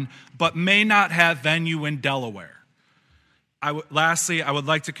Biden, but may not have venue in Delaware. Lastly, I would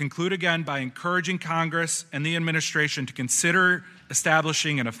like to conclude again by encouraging Congress and the administration to consider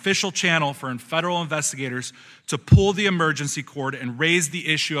establishing an official channel for federal investigators to pull the emergency cord and raise the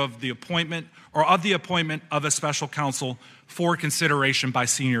issue of the appointment of a special counsel for consideration by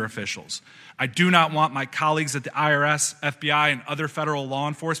senior officials. I do not want my colleagues at the IRS, FBI, and other federal law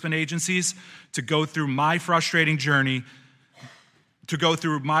enforcement agencies to go through my frustrating journey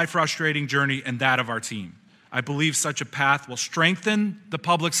and that of our team. I believe such a path will strengthen the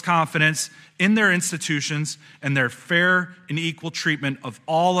public's confidence in their institutions and their fair and equal treatment of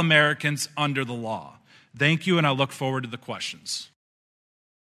all Americans under the law. Thank you, and I look forward to the questions.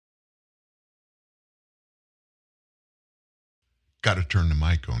 Got to turn the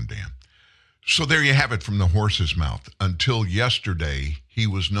mic on, Dan. So there you have it from the horse's mouth. Until yesterday, he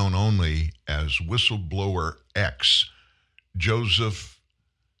was known only as Whistleblower X. Joseph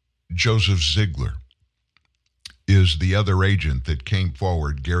Ziegler is the other agent that came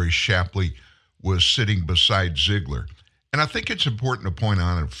forward. Gary Shapley was sitting beside Ziegler. And I think it's important to point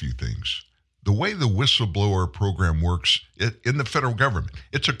out a few things. The way the whistleblower program works in the federal government,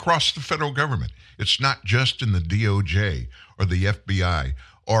 it's across the federal government. It's not just in the DOJ or the FBI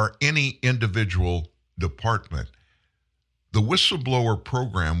or any individual department. The whistleblower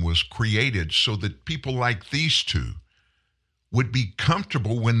program was created so that people like these two would be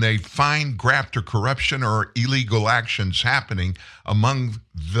comfortable when they find graft or corruption or illegal actions happening among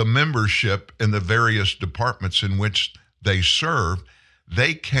the membership in the various departments in which they serve.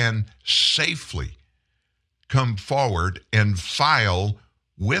 They can safely come forward and file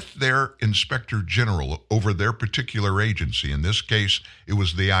with their inspector general over their particular agency. In this case, it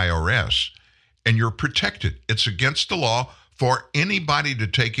was the IRS. And you're protected. It's against the law for anybody to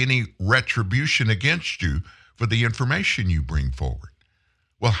take any retribution against you for the information you bring forward.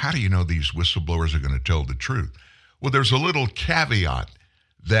 Well, how do you know these whistleblowers are going to tell the truth? Well, there's a little caveat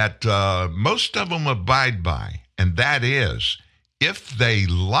that most of them abide by, and that is if they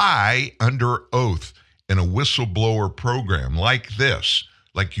lie under oath in a whistleblower program like this,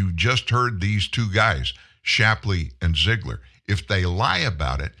 like you just heard these two guys, Shapley and Ziegler, if they lie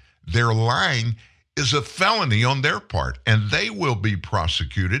about it, they're lying is a felony on their part, and they will be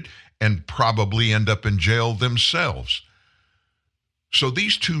prosecuted and probably end up in jail themselves. So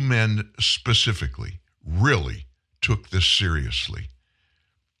these two men specifically really took this seriously.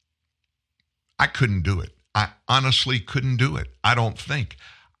 I couldn't do it. I honestly couldn't do it. I don't think.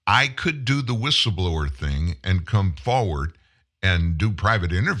 I could do the whistleblower thing and come forward and do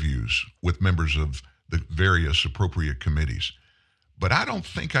private interviews with members of the various appropriate committees. But I don't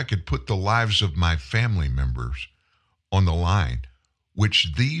think I could put the lives of my family members on the line,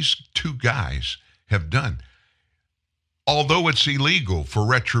 which these two guys have done. Although it's illegal for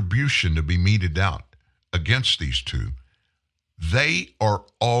retribution to be meted out against these two, they are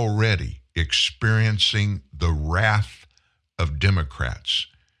already experiencing the wrath of Democrats.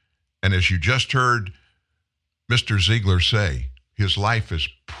 And as you just heard Mr. Ziegler say, his life is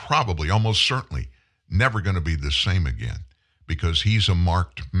probably, almost certainly, never going to be the same again because he's a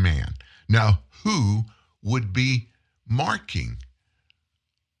marked man. Now, who would be marking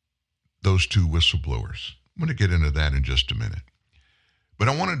those two whistleblowers? I'm going to get into that in just a minute. But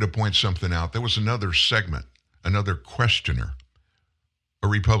I wanted to point something out. There was another segment, another questioner, a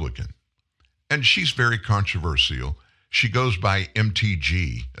Republican. And she's very controversial. She goes by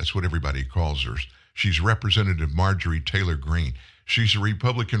MTG. That's what everybody calls her. She's Representative Marjorie Taylor Greene. She's a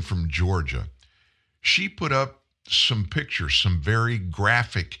Republican from Georgia. She put up some pictures, some very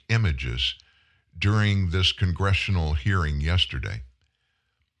graphic images during this congressional hearing yesterday.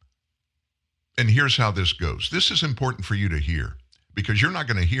 And here's how this goes. This is important for you to hear because you're not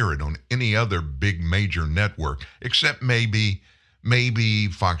going to hear it on any other big major network except maybe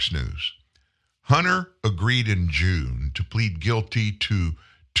Fox News. Hunter agreed in June to plead guilty to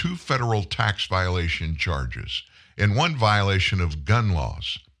 2 federal tax violation charges and 1 violation of gun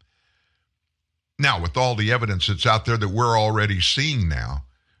laws. Now, with all the evidence that's out there that we're already seeing now,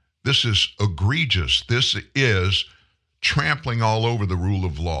 this is egregious. This is trampling all over the rule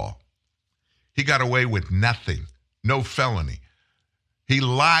of law. He got away with nothing, no felony. He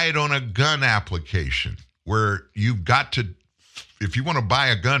lied on a gun application where you've got to, if you want to buy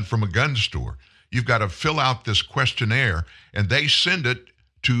a gun from a gun store, you've got to fill out this questionnaire and they send it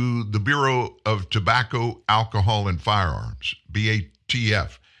to the Bureau of Tobacco, Alcohol, and Firearms,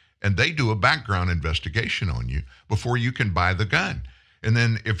 BATF, and they do a background investigation on you before you can buy the gun. And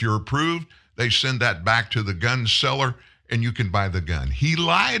then if you're approved, they send that back to the gun seller and you can buy the gun. He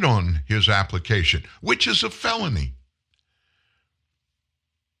lied on his application, which is a felony.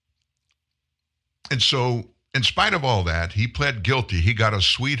 And so, in spite of all that, he pled guilty. He got a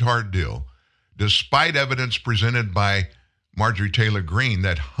sweetheart deal, despite evidence presented by Marjorie Taylor Greene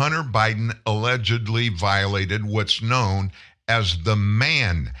that Hunter Biden allegedly violated what's known as the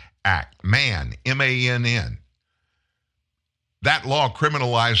Mann Act. Mann, M-A-N-N. That law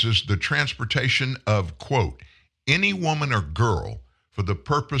criminalizes the transportation of, quote, any woman or girl for the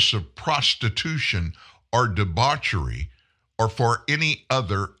purpose of prostitution or debauchery or for any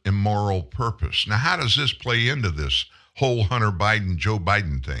other immoral purpose. Now, how does this play into this whole Hunter Biden, Joe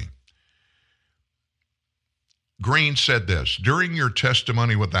Biden thing? Greene said this, during your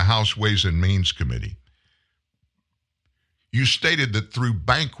testimony with the House Ways and Means Committee, you stated that through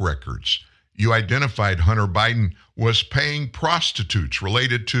bank records, you identified Hunter Biden was paying prostitutes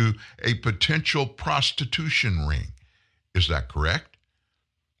related to a potential prostitution ring. Is that correct?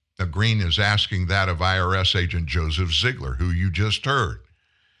 Now, Greene is asking that of IRS agent Joseph Ziegler, who you just heard.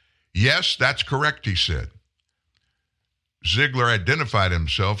 Yes, that's correct, he said. Ziegler identified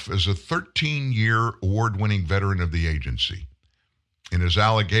himself as a 13-year award-winning veteran of the agency. And his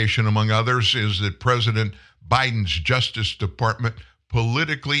allegation, among others, is that President Biden's Justice Department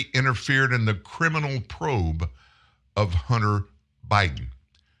politically interfered in the criminal probe of Hunter Biden.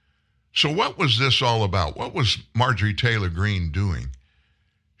 So what was this all about? What was Marjorie Taylor Greene doing?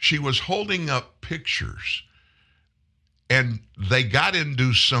 She was holding up pictures, and they got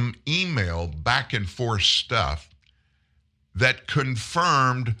into some email back and forth stuff that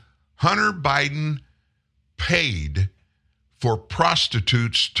confirmed Hunter Biden paid for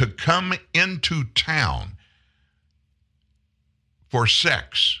prostitutes to come into town for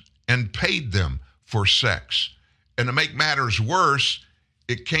sex and paid them for sex. And to make matters worse,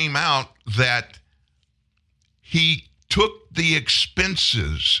 it came out that he took the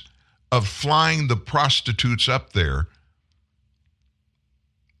expenses of flying the prostitutes up there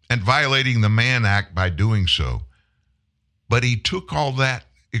and violating the Mann Act by doing so. But he took all that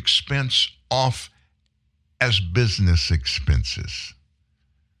expense off as business expenses.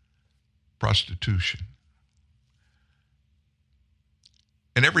 Prostitution.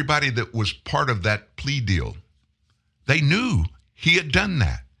 And everybody that was part of that plea deal, they knew he had done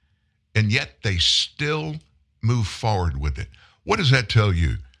that. and yet they still move forward with it. What does that tell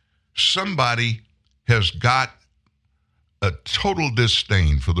you? Somebody has got a total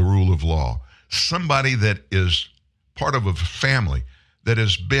disdain for the rule of law. Somebody that is part of a family that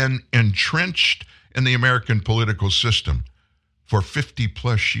has been entrenched in the American political system for 50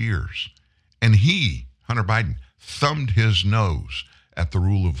 plus years. And he, Hunter Biden, thumbed his nose at the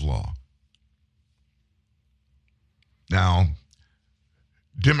rule of law. Now,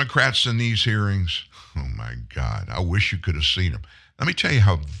 Democrats in these hearings, oh my God, I wish you could have seen them. Let me tell you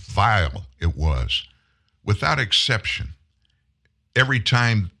how vile it was. Without exception, every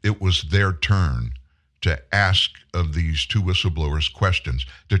time it was their turn to ask of these two whistleblowers questions,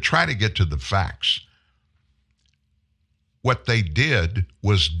 to try to get to the facts, what they did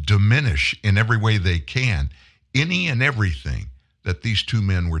was diminish in every way they can any and everything that these two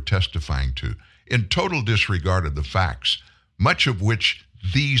men were testifying to, in total disregard of the facts, much of which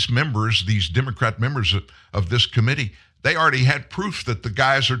these members, these Democrat members of this committee, they already had proof that the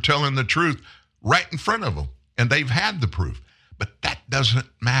guys are telling the truth right in front of them, and they've had the proof. But that doesn't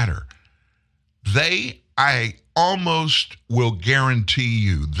matter. I almost will guarantee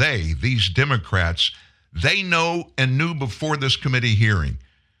you, these Democrats, they know and knew before this committee hearing,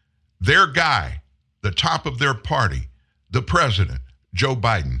 their guy, the top of their party, the president, Joe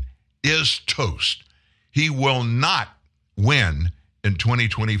Biden, is toast. He will not win in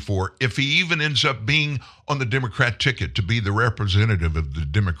 2024 if he even ends up being on the Democrat ticket to be the representative of the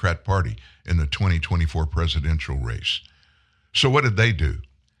Democrat Party in the 2024 presidential race. So what did they do?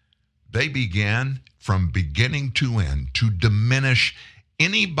 They began from beginning to end to diminish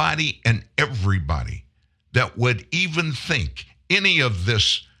anybody and everybody that would even think any of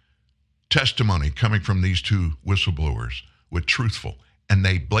this testimony coming from these two whistleblowers was truthful. And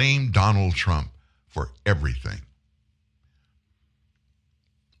they blamed Donald Trump for everything.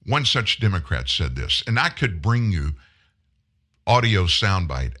 One such Democrat said this, and I could bring you audio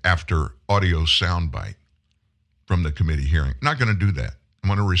soundbite after audio soundbite from the committee hearing. I'm not going to do that. I'm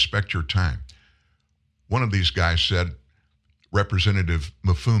going to respect your time. One of these guys said, Representative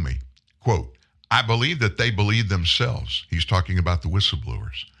Mafumi, quote, "I believe that they believe themselves." He's talking about the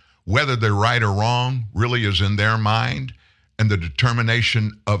whistleblowers. "Whether they're right or wrong really is in their mind and the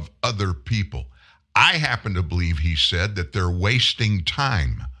determination of other people. I happen to believe," he said, "that they're wasting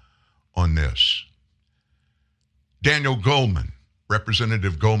time on this." Daniel Goldman,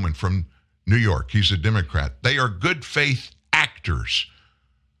 Representative Goldman from New York, he's a Democrat. "They are good faith actors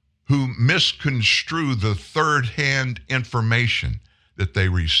who misconstrue the third-hand information that they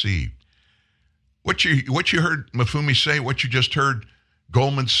received." What you heard Mafumi say, what you just heard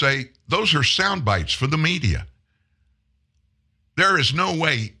Goldman say, those are sound bites for the media. There is no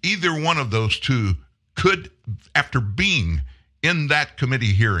way either one of those two could, after being in that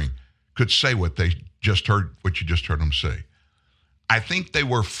committee hearing, could say what you just heard them say. I think they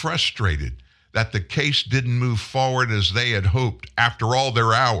were frustrated that the case didn't move forward as they had hoped after all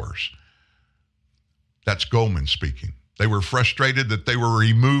their hours. That's Goldman speaking. They were frustrated that they were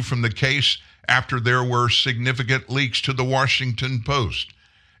removed from the case after there were significant leaks to the Washington Post,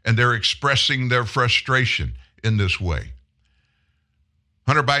 and they're expressing their frustration in this way.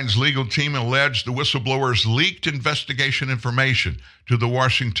 Hunter Biden's legal team alleged the whistleblowers leaked investigation information to the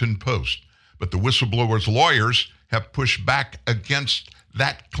Washington Post, but the whistleblowers' lawyers have pushed back against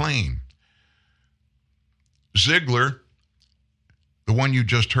that claim. Ziegler, the one you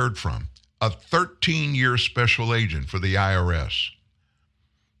just heard from, a 13-year special agent for the IRS,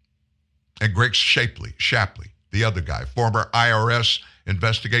 and Greg Shapley, the other guy, former IRS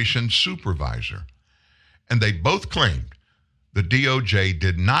investigation supervisor. And they both claimed the DOJ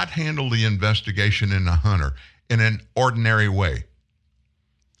did not handle the investigation into Hunter in an ordinary way.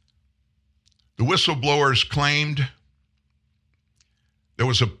 The whistleblowers claimed there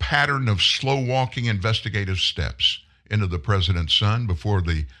was a pattern of slow-walking investigative steps into the president's son before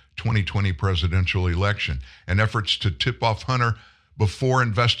the 2020 presidential election and efforts to tip off Hunter before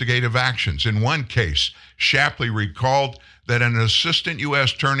investigative actions. In one case, Shapley recalled that an assistant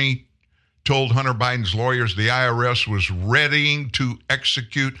U.S. attorney told Hunter Biden's lawyers the IRS was readying to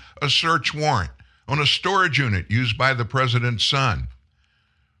execute a search warrant on a storage unit used by the president's son.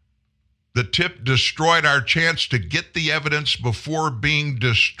 "The tip destroyed our chance to get the evidence before being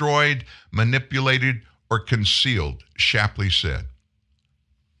destroyed, manipulated, or concealed," Shapley said.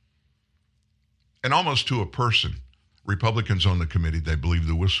 And almost to a person, Republicans on the committee, they believe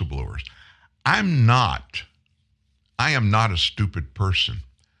the whistleblowers. I am not a stupid person.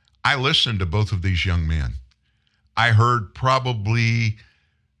 I listened to both of these young men. I heard probably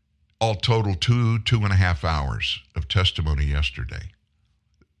all total 2.5 hours of testimony yesterday.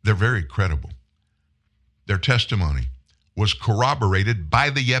 They're very credible. Their testimony was corroborated by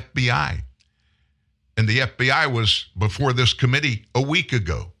the FBI. And the FBI was before this committee a week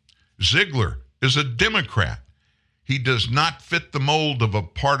ago. Ziegler is a Democrat. He does not fit the mold of a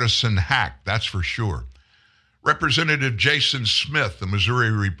partisan hack, that's for sure. Representative Jason Smith, the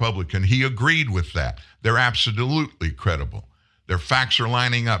Missouri Republican, he agreed with that. They're absolutely credible. Their facts are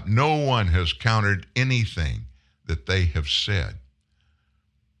lining up. No one has countered anything that they have said.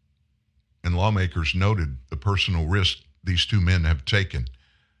 And lawmakers noted the personal risk these two men have taken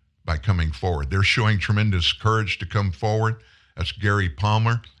by coming forward. They're showing tremendous courage to come forward. That's Gary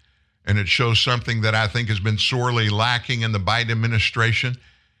Palmer. And it shows something that I think has been sorely lacking in the Biden administration,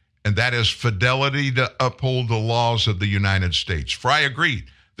 and that is fidelity to uphold the laws of the United States. For I agree,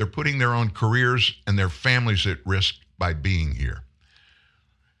 they're putting their own careers and their families at risk by being here.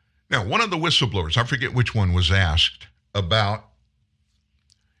 Now, one of the whistleblowers, I forget which one, was asked about,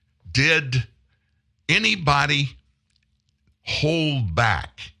 did anybody hold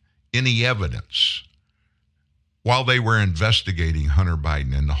back any evidence while they were investigating Hunter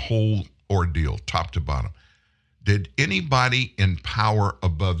Biden and the whole ordeal, top to bottom? Did anybody in power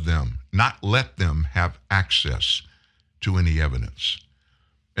above them not let them have access to any evidence?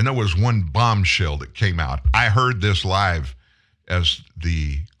 And there was one bombshell that came out. I heard this live as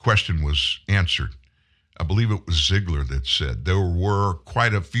the question was answered. I believe it was Ziegler that said there were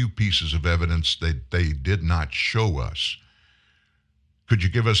quite a few pieces of evidence that they did not show us. Could you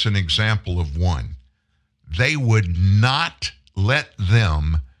give us an example of one? They would not let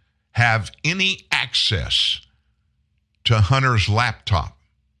them have any access to Hunter's laptop.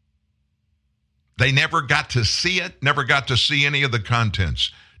 They never got to see it, never got to see any of the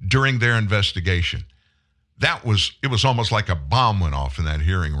contents during their investigation. It was almost like a bomb went off in that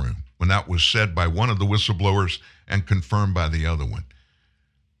hearing room when that was said by one of the whistleblowers and confirmed by the other one.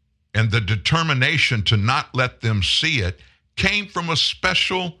 And the determination to not let them see it came from a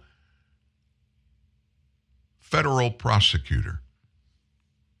special federal prosecutor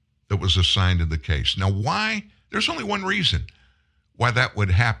that was assigned to the case. Now, why? There's only one reason why that would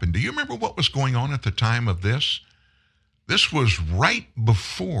happen. Do you remember what was going on at the time of this? This was right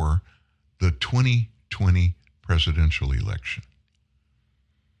before the 2020 presidential election.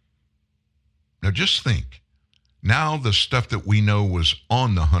 Now, just think. Now the stuff that we know was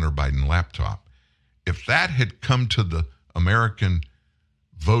on the Hunter Biden laptop, if that had come to the American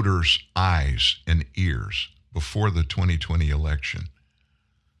voters' eyes and ears before the 2020 election,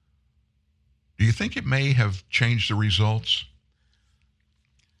 do you think it may have changed the results?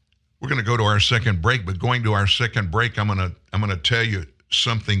 We're going to go to our second break, but going to our second break, I'm going to tell you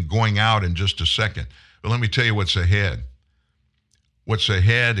something going out in just a second. But let me tell you what's ahead. What's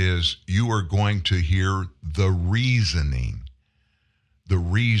ahead is you are going to hear the reasoning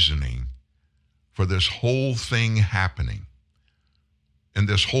for this whole thing happening. And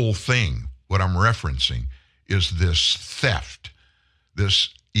this whole thing, what I'm referencing, is this theft, this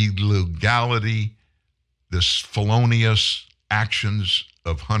illegality, this felonious actions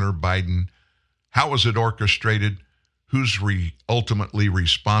of Hunter Biden. How was it orchestrated? Who's ultimately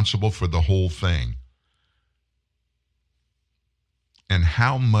responsible for the whole thing? And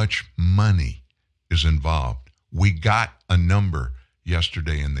how much money is involved? We got a number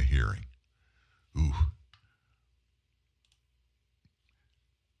yesterday in the hearing. Ooh.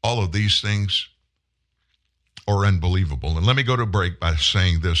 All of these things are unbelievable. And let me go to break by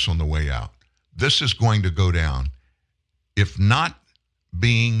saying this on the way out. This is going to go down, if not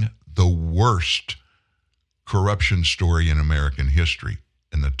being the worst corruption story in American history,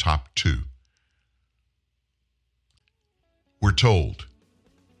 in the top two. We're told,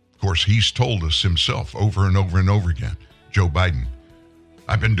 of course, he's told us himself over and over and over again, Joe Biden,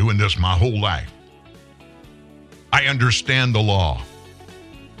 I've been doing this my whole life. I understand the law.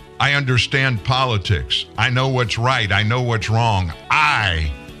 I understand politics. I know what's right. I know what's wrong.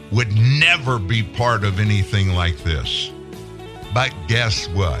 I would never be part of anything like this. But guess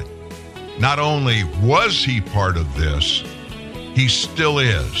what? Not only was he part of this, he still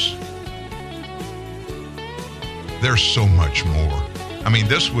is. There's so much more. I mean,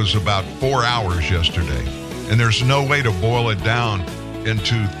 this was about 4 hours yesterday, and there's no way to boil it down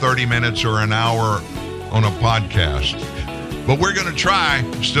into 30 minutes or an hour on a podcast. But we're going to try.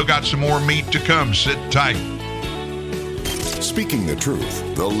 Still got some more meat to come. Sit tight. Speaking the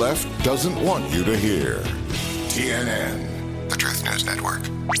truth, the left doesn't want you to hear. TNN, the Truth News Network.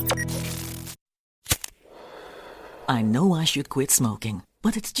 I know I should quit smoking,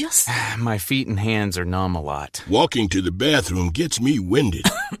 but it's just... My feet and hands are numb a lot. Walking to the bathroom gets me winded.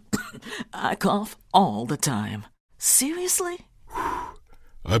 I cough all the time. Seriously?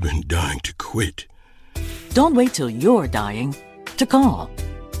 I've been dying to quit. Don't wait till you're dying to call.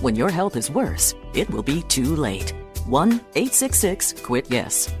 When your health is worse, it will be too late.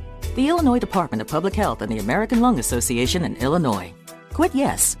 1-866-QUIT-YES. The Illinois Department of Public Health and the American Lung Association in Illinois.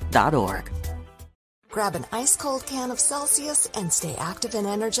 QuitYes.org. Grab an ice-cold can of Celsius and stay active and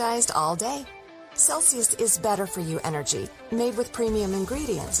energized all day. Celsius is better for you energy, made with premium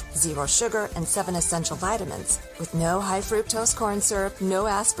ingredients, 0 sugar, and 7 essential vitamins, with no high fructose corn syrup, no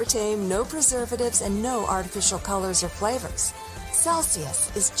aspartame, no preservatives, and no artificial colors or flavors.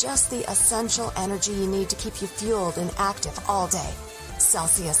 Celsius is just the essential energy you need to keep you fueled and active all day.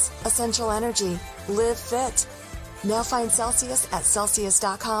 Celsius, essential energy. Live fit. Now find Celsius at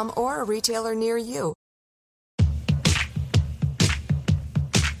Celsius.com or a retailer near you.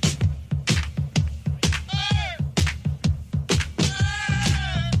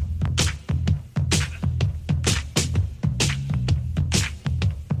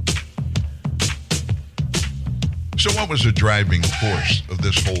 So what was the driving force of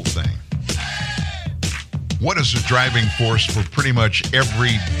this whole thing? What is the driving force for pretty much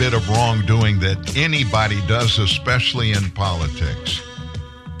every bit of wrongdoing that anybody does, especially in politics?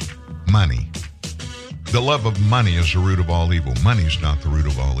 Money. The love of money is the root of all evil. Money is not the root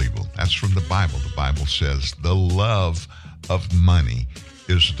of all evil. That's from the Bible. The Bible says the love of money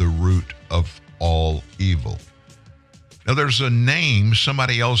is the root of all evil. Now, there's a name,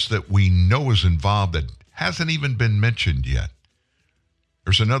 somebody else that we know is involved that hasn't even been mentioned yet.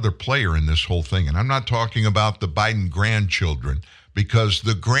 There's another player in this whole thing, and I'm not talking about the Biden grandchildren, because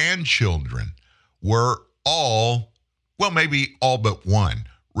the grandchildren were all, well, maybe all but one,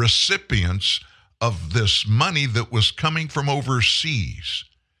 recipients of this money that was coming from overseas.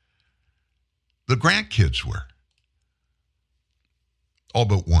 The grandkids were. All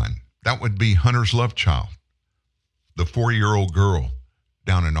but one. That would be Hunter's love child, the 4-year-old girl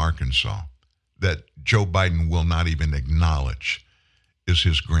down in Arkansas that Joe Biden will not even acknowledge is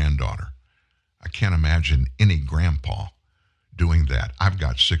his granddaughter. I can't imagine any grandpa doing that. I've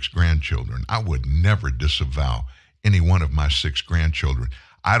got 6 grandchildren. I would never disavow any one of my 6 grandchildren.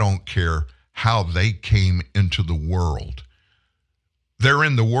 I don't care how they came into the world. They're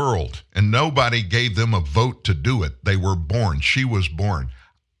in the world, and nobody gave them a vote to do it. They were born. She was born.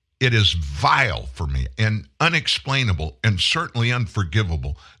 It is vile for me and unexplainable and certainly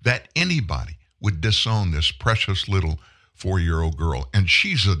unforgivable that anybody would disown this precious little 4-year-old girl. And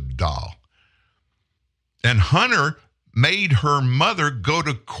she's a doll. And Hunter made her mother go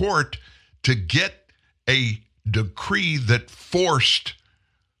to court to get a decree that forced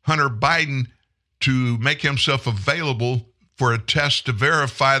Hunter Biden to make himself available for a test to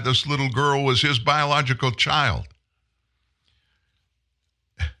verify this little girl was his biological child.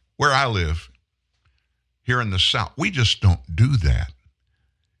 Where I live, here in the South, we just don't do that.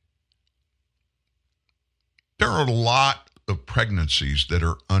 There are a lot of pregnancies that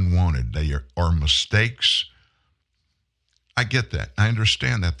are unwanted. They are mistakes. I get that. I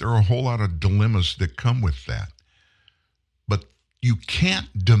understand that. There are a whole lot of dilemmas that come with that. But you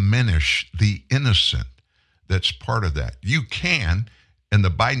can't diminish the innocent that's part of that. You can, and the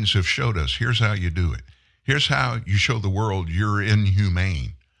Bidens have showed us, here's how you do it. Here's how you show the world you're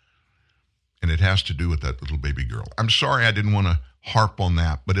inhumane. And it has to do with that little baby girl. I'm sorry I didn't want to harp on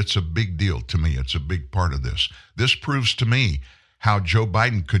that, but it's a big deal to me. It's a big part of this. This proves to me how Joe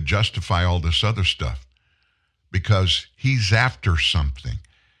Biden could justify all this other stuff, because he's after something.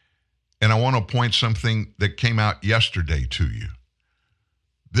 And I want to point something that came out yesterday to you.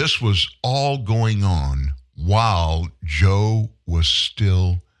 This was all going on while Joe was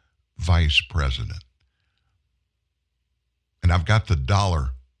still vice president. And I've got the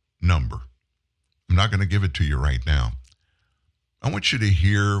dollar number. I'm not going to give it to you right now. I want you to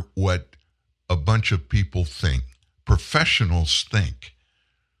hear what a bunch of people think, professionals think.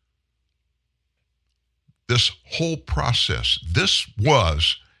 This whole process, this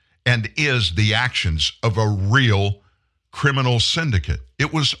was and is the actions of a real criminal syndicate.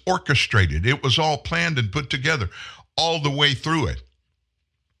 It was orchestrated. It was all planned and put together all the way through it.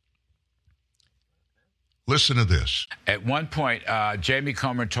 Listen to this. At one point, Jamie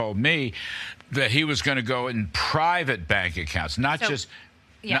Comer told me that he was going to go in private bank accounts, not just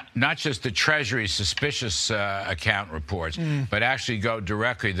the Treasury suspicious account reports, but actually go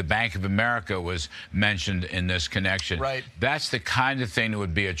directly. The Bank of America was mentioned in this connection. Right. That's the kind of thing that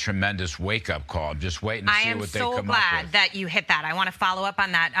would be a tremendous wake-up call. Just waiting to see what they come up with. I am so glad that you hit that. I want to follow up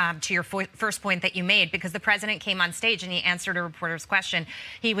on that to your first point that you made, because the president came on stage and he answered a reporter's question.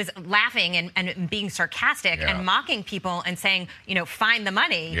 He was laughing and being sarcastic and mocking people and saying, find the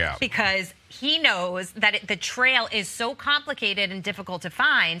money because he knows that the trail is so complicated and difficult to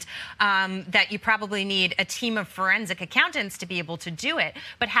find that you probably need a team of forensic accountants to be able to do it.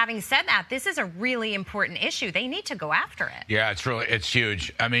 But having said that, this is a really important issue. They need to go after it. Yeah, it's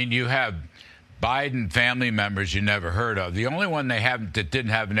huge. I mean, you have Biden family members you never heard of. The only one that didn't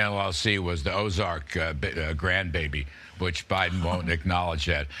have an LLC was the Ozark grandbaby, which Biden won't acknowledge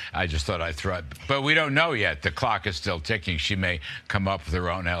yet. I just thought I'd throw it. But we don't know yet. The clock is still ticking. She may come up with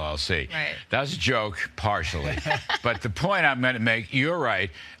her own LLC. Right. That was a joke, partially. But the point I'm going to make, you're right.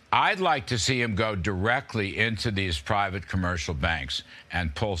 I'd like to see him go directly into these private commercial banks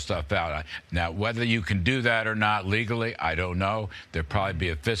and pull stuff out. Now, whether you can do that or not legally, I don't know. There'll probably be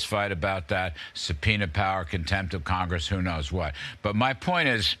a fist fight about that. Subpoena power, contempt of Congress, who knows what. But my point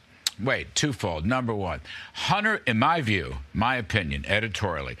is, twofold. Number one, Hunter, in my view, my opinion,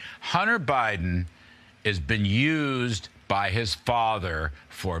 editorially, Hunter Biden has been used by his father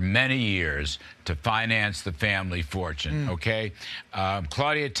for many years to finance the family fortune, okay?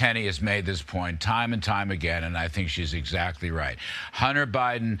 Claudia Tenney has made this point time and time again, and I think she's exactly right. Hunter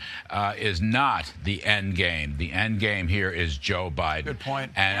Biden is not the end game. The end game here is Joe Biden. Good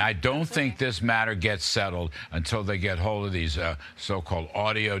point. And I don't think this matter gets settled until they get hold of these so-called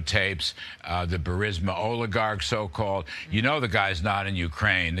audio tapes, the Burisma oligarch, so-called. You know the guy's not in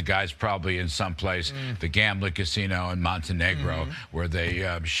Ukraine. The guy's probably in someplace, the gambling casino in Montenegro, where they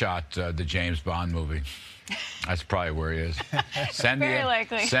shot the James Bond movie. That's probably where he is. Very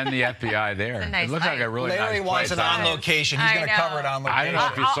likely. Send the FBI there. Nice it looks like a really Larry nice wants place. it on location. He's going to cover it on location. I don't know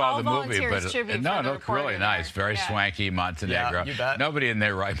if you saw the movie, volunteer but as tribute no, for it the looked really reporter nice. there. Very swanky Montenegro. Yeah, you bet. Nobody in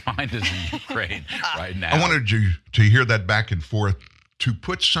their right mind is in Ukraine right now. I wanted you to hear that back and forth, to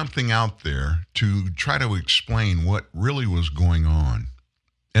put something out there to try to explain what really was going on.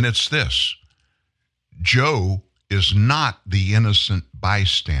 And it's this. Joe is not the innocent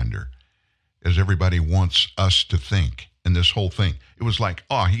bystander, as everybody wants us to think in this whole thing. It was like,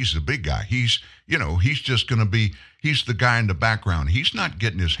 oh, he's the big guy. He's just going to be, he's the guy in the background. He's not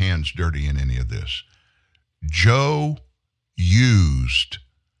getting his hands dirty in any of this. Joe used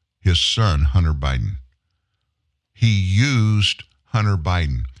his son, Hunter Biden. He used Hunter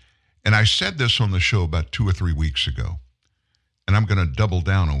Biden. And I said this on the show about 2 or 3 weeks ago, and I'm going to double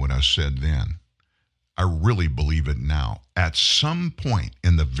down on what I said then. I really believe it now. At some point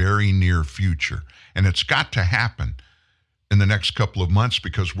in the very near future, and it's got to happen in the next couple of months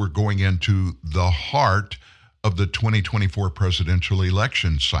because we're going into the heart of the 2024 presidential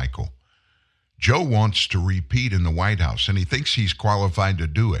election cycle. Joe wants to repeat in the White House, and he thinks he's qualified to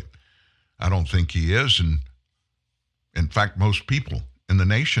do it. I don't think he is, and in fact, most people in the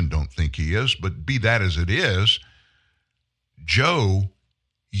nation don't think he is, but be that as it is, Joe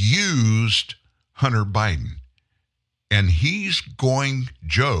used Hunter Biden. And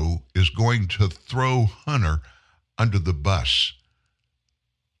Joe is going to throw Hunter under the bus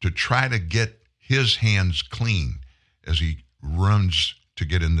to try to get his hands clean as he runs to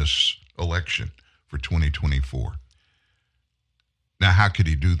get in this election for 2024. Now, how could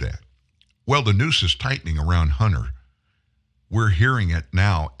he do that? Well, the noose is tightening around Hunter. We're hearing it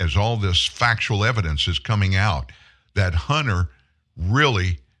now as all this factual evidence is coming out that Hunter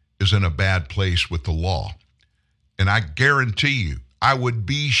really is in a bad place with the law. And I guarantee you, I would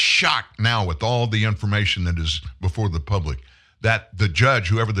be shocked now with all the information that is before the public, that the judge,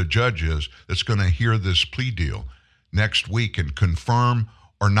 whoever the judge is, that's going to hear this plea deal next week and confirm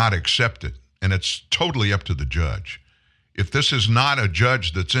or not accept it. And it's totally up to the judge. If this is not a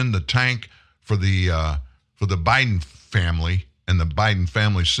judge that's in the tank for the Biden family and the Biden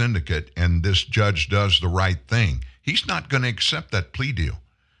Family Syndicate, and this judge does the right thing, he's not going to accept that plea deal.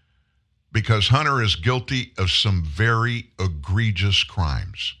 Because Hunter is guilty of some very egregious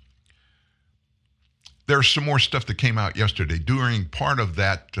crimes. There's some more stuff that came out yesterday. During part of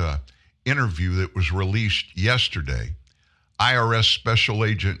that interview that was released yesterday, IRS Special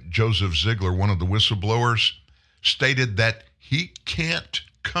Agent Joseph Ziegler, one of the whistleblowers, stated that he can't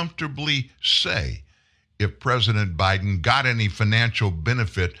comfortably say if President Biden got any financial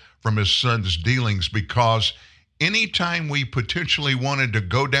benefit from his son's dealings, because anytime we potentially wanted to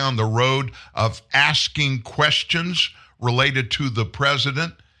go down the road of asking questions related to the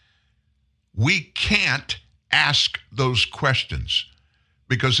president, we can't ask those questions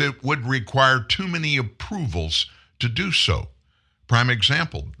because it would require too many approvals to do so. Prime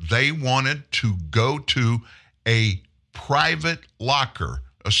example, they wanted to go to a private locker,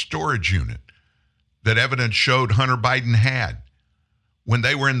 a storage unit that evidence showed Hunter Biden had. When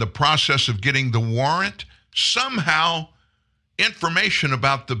they were in the process of getting the warrant, somehow information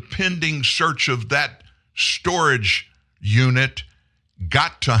about the pending search of that storage unit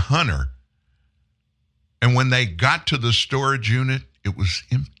got to Hunter, And when they got to the storage unit, it was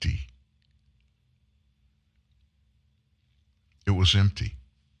empty. It was empty.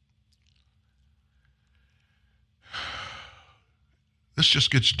 This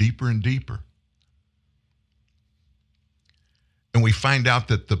just gets deeper and deeper. And we find out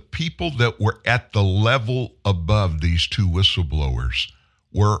that the people that were at the level above these two whistleblowers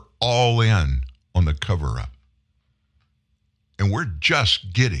were all in on the cover-up. And we are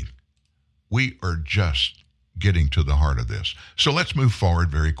just getting to the heart of this. So let's move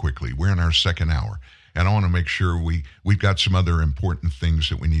forward very quickly. We're in our second hour, and I want to make sure we've got some other important things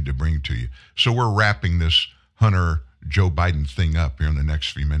that we need to bring to you. So we're wrapping this Hunter-Joe Biden thing up here in the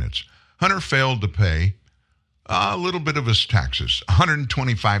next few minutes. Hunter failed to pay a little bit of his taxes,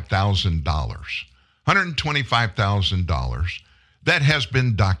 $125,000. $125,000. That has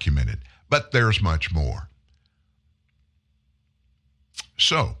been documented, but there's much more.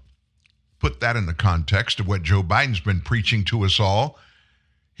 So, put that in the context of what Joe Biden's been preaching to us all.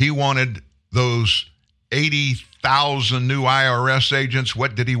 He wanted those 80,000 new IRS agents.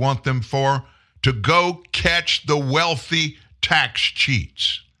 What did he want them for? To go catch the wealthy tax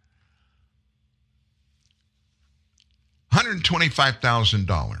cheats.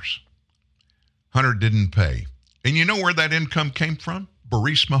 $125,000. Hunter didn't pay. And you know where that income came from?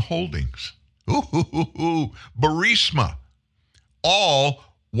 Burisma Holdings. Burisma. All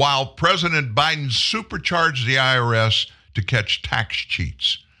while President Biden supercharged the IRS to catch tax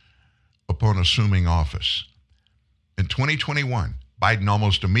cheats upon assuming office. In 2021, Biden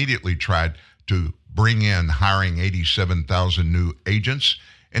almost immediately tried to bring in hiring 87,000 new agents,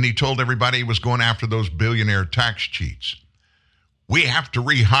 and he told everybody he was going after those billionaire tax cheats. We have to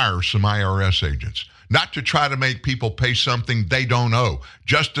rehire some IRS agents, not to try to make people pay something they don't owe,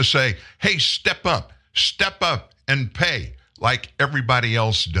 just to say, hey, step up and pay like everybody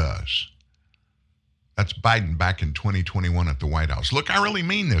else does. That's Biden back in 2021 at the White House. Look, I really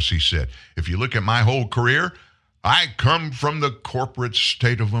mean this, he said. If you look at my whole career, I come from the corporate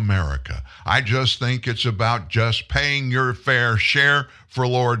state of America. I just think it's about just paying your fair share for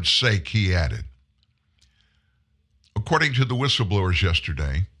Lord's sake, he added. According to the whistleblowers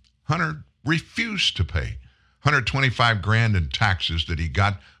yesterday, Hunter refused to pay $125,000 in taxes that he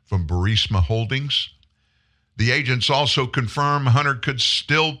got from Burisma Holdings. The agents also confirm Hunter could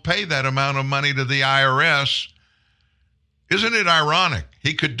still pay that amount of money to the IRS. Isn't it ironic?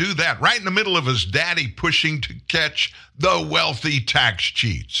 He could do that right in the middle of his daddy pushing to catch the wealthy tax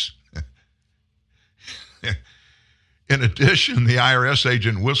cheats. In addition, the IRS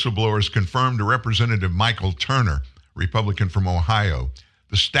agent whistleblowers confirmed to Representative Michael Turner, Republican from Ohio,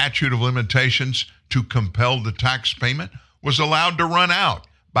 the statute of limitations to compel the tax payment was allowed to run out.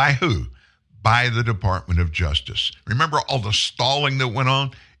 By who? By the Department of Justice. Remember all the stalling that went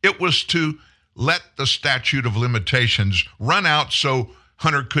on? It was to let the statute of limitations run out so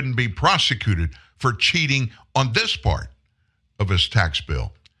Hunter couldn't be prosecuted for cheating on this part of his tax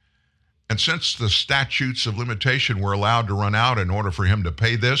bill. And since the statutes of limitation were allowed to run out in order for him to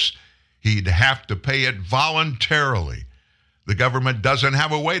pay this, he'd have to pay it voluntarily. The government doesn't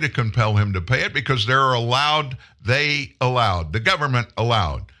have a way to compel him to pay it because the government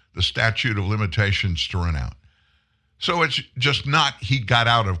allowed the statute of limitations to run out. So it's just not he got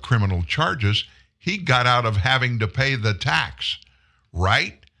out of criminal charges. He got out of having to pay the tax,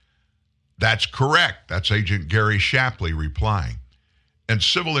 right? That's correct. That's Agent Gary Shapley replying. And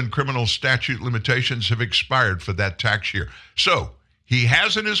civil and criminal statute limitations have expired for that tax year. So he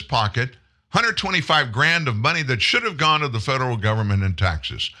has in his pocket $125,000 of money that should have gone to the federal government in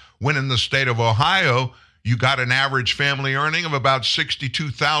taxes. When in the state of Ohio, you got an average family earning of about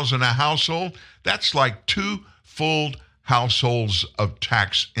 $62,000 a household. That's like 2 full households of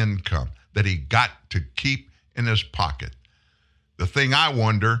tax income that he got to keep in his pocket. The thing I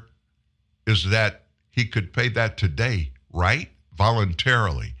wonder is that he could pay that today, right?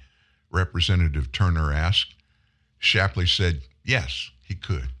 Voluntarily. Representative Turner asked. Shapley said, yes, he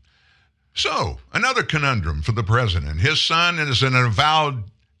could. So, another conundrum for the president. His son is an avowed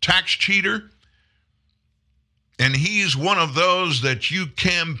tax cheater, and he's one of those that you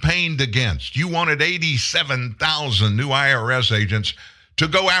campaigned against. You wanted 87,000 new IRS agents to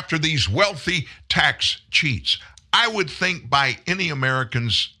go after these wealthy tax cheats. I would think by any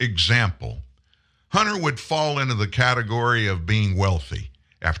American's example, Hunter would fall into the category of being wealthy.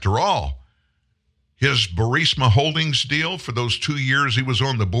 After all, his Burisma Holdings deal for those 2 years he was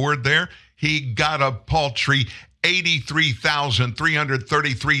on the board there, he got a paltry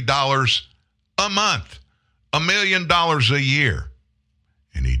 $83,333 a month, $1 million a year,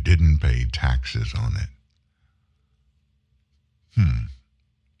 and he didn't pay taxes on it.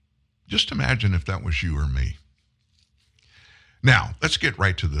 Just imagine if that was you or me. Now, let's get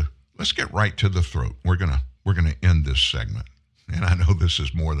right to the throat. We're gonna end this segment. And I know this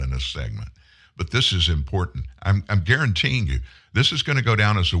is more than a segment, but this is important. I'm guaranteeing you, this is going to go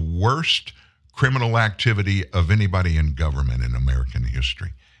down as the worst criminal activity of anybody in government in American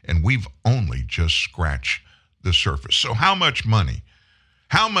history. And we've only just scratched the surface. So how much money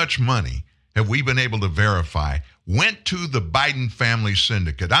have we been able to verify went to the Biden Family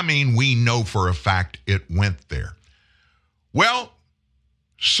Syndicate? I mean, we know for a fact it went there. Well,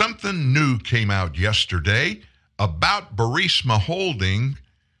 something new came out yesterday about Burisma Holding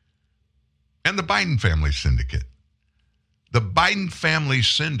and the Biden Family Syndicate. The Biden Family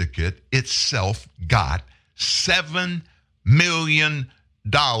Syndicate itself got $7 million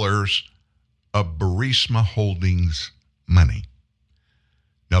of Burisma Holdings money.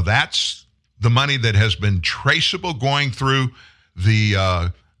 Now, that's the money that has been traceable going through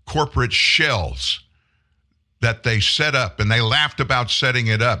the corporate shells that they set up, and they laughed about setting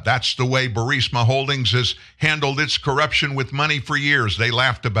it up. That's the way Burisma Holdings has handled its corruption with money for years. They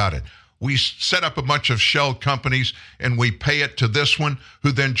laughed about it. We set up a bunch of shell companies, and we pay it to this one,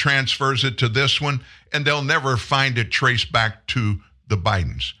 who then transfers it to this one, and they'll never find it traced back to the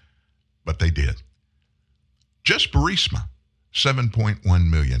Bidens. But they did. Just Burisma, $7.1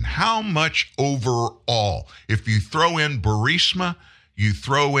 million. How much overall? If you throw in Burisma, you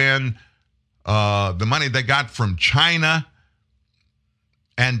throw in the money they got from China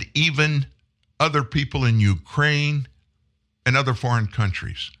and even other people in Ukraine and other foreign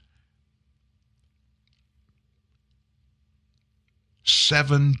countries.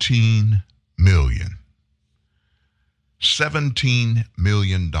 $17 million. $17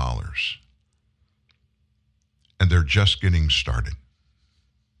 million. And they're just getting started.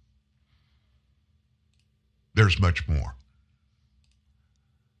 There's much more.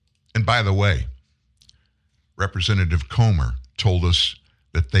 And by the way, Representative Comer told us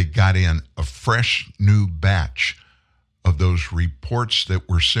that they got in a fresh new batch of those reports that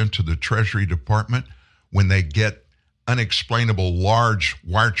were sent to the Treasury Department when they get unexplainable large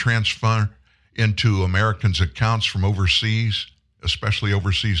wire transfer into Americans' accounts from overseas, especially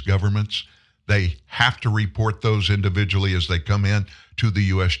overseas governments. They have to report those individually as they come in to the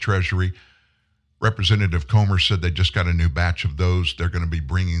U.S. Treasury. Representative Comer said they just got a new batch of those. They're going to be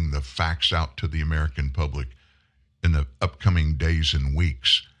bringing the facts out to the American public in the upcoming days and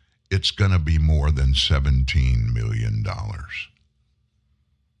weeks. It's going to be more than $17 million.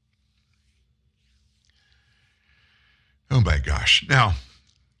 Oh my gosh. Now,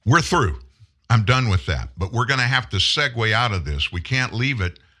 we're through. I'm done with that. But we're going to have to segue out of this. We can't leave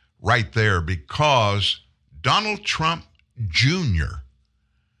it right there because Donald Trump Jr.,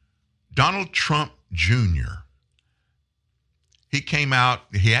 he came out,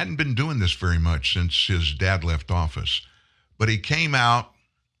 he hadn't been doing this very much since his dad left office, but he came out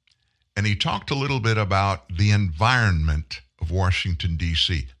and he talked a little bit about the environment of Washington,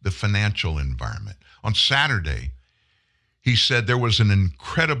 D.C., the financial environment. On Saturday, he said there was an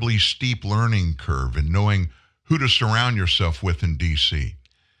incredibly steep learning curve in knowing who to surround yourself with in D.C.,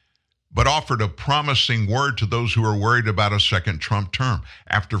 but offered a promising word to those who are worried about a second Trump term.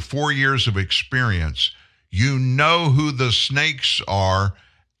 After 4 years of experience, you know who the snakes are,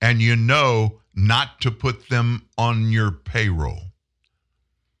 and you know not to put them on your payroll.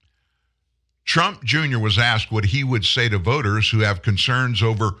 Trump Jr. was asked what he would say to voters who have concerns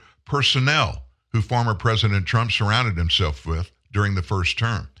over personnel who former President Trump surrounded himself with during the first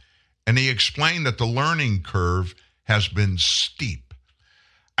term. And he explained that the learning curve has been steep.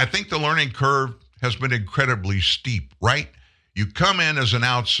 I think the learning curve has been incredibly steep, right? You come in as an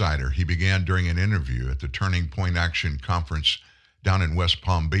outsider, he began during an interview at the Turning Point Action Conference down in West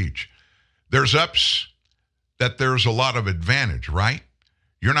Palm Beach. There's ups that there's a lot of advantage, right?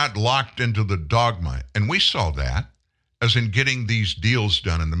 You're not locked into the dogma. And we saw that as in getting these deals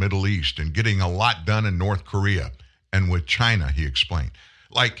done in the Middle East and getting a lot done in North Korea and with China, he explained.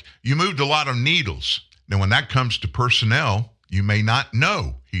 Like, you moved a lot of needles. Now, when that comes to personnel, you may not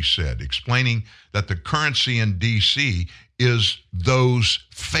know, he said, explaining that the currency in D.C. is those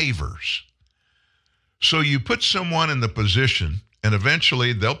favors. So you put someone in the position, and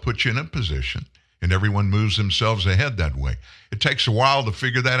eventually they'll put you in a position, and everyone moves themselves ahead that way. It takes a while to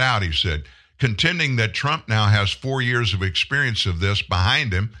figure that out, he said, contending that Trump now has 4 years of experience of this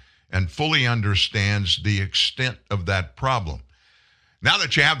behind him and fully understands the extent of that problem. Now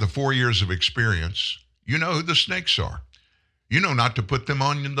that you have the 4 years of experience, you know who the snakes are. You know not to put them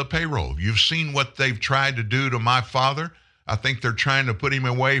on the payroll. You've seen what they've tried to do to my father. I think they're trying to put him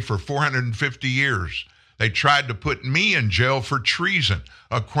away for 450 years. They tried to put me in jail for treason,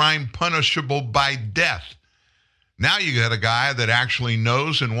 a crime punishable by death. Now you got a guy that actually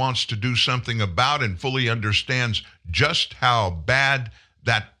knows and wants to do something about and fully understands just how bad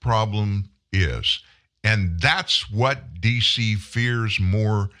that problem is. And that's what D.C. fears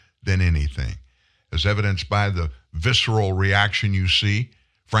more than anything, as evidenced by the visceral reaction you see,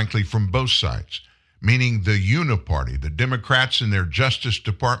 frankly, from both sides, meaning the uniparty, the Democrats and their Justice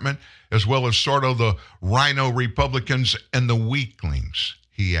Department, as well as sort of the rhino Republicans and the weaklings,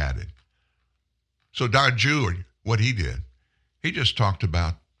 he added. So Don Jewett, what he did, he just talked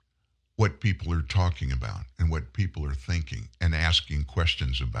about what people are talking about and what people are thinking and asking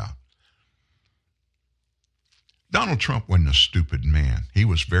questions about. Donald Trump wasn't a stupid man. He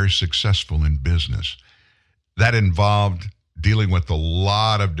was very successful in business. That involved dealing with a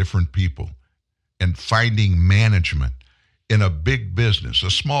lot of different people and finding management in a big business,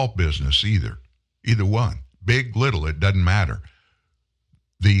 a small business, either one, big, little, it doesn't matter.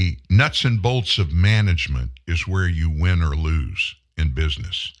 The nuts and bolts of management is where you win or lose in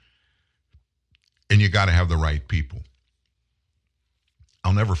business. And you got to have the right people.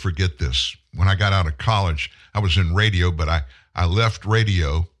 I'll never forget this. When I got out of college, I was in radio, but I left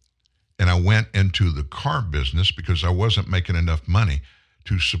radio and I went into the car business because I wasn't making enough money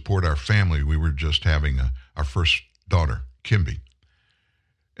to support our family. We were just having our first daughter, Kimby.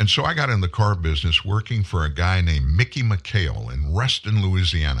 And so I got in the car business working for a guy named Mickey McHale in Reston,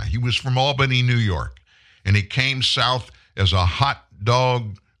 Louisiana. He was from Albany, New York, and he came south as a hot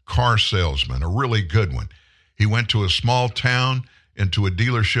dog car salesman, a really good one. He went to a small town, into a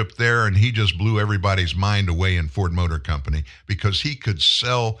dealership there, and he just blew everybody's mind away in Ford Motor Company because he could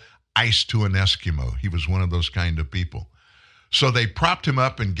sell ice to an Eskimo. He was one of those kind of people. So they propped him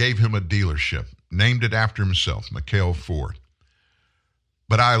up and gave him a dealership, named it after himself, McHale Ford.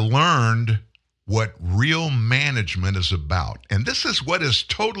 But I learned what real management is about. And this is what is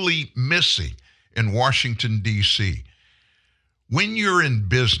totally missing in Washington, D.C. When you're in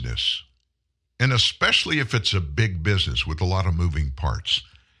business, and especially if it's a big business with a lot of moving parts,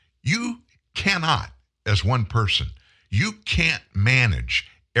 you cannot, as one person, you can't manage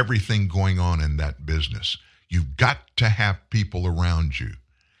everything going on in that business. You've got to have people around you.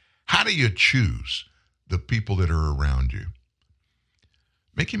 How do you choose the people that are around you?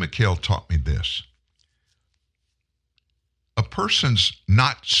 Mickey McHale taught me this. A person's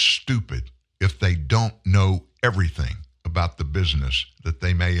not stupid if they don't know everything about the business that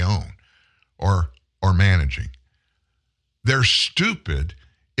they may own or managing. They're stupid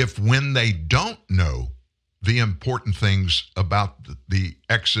if when they don't know the important things about the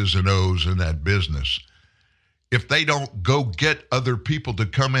X's and O's in that business, if they don't go get other people to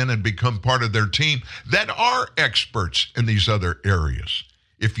come in and become part of their team that are experts in these other areas.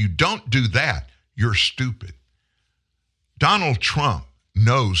 If you don't do that, you're stupid. Donald Trump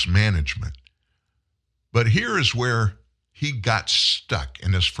knows management, but here is where he got stuck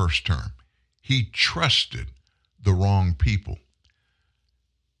in his first term. He trusted the wrong people.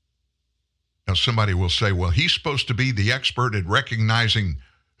 Now, somebody will say, well, he's supposed to be the expert at recognizing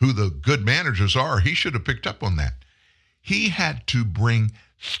who the good managers are. He should have picked up on that. He had to bring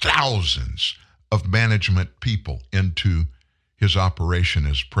thousands of management people into his operation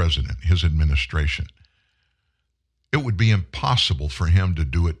as president, his administration. It would be impossible for him to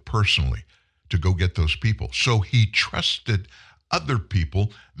do it personally, to go get those people. So he trusted other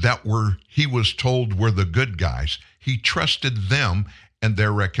people that he was told were the good guys. He trusted them and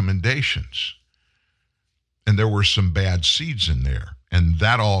their recommendations. And there were some bad seeds in there, and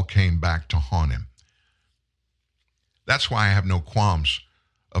that all came back to haunt him. That's why I have no qualms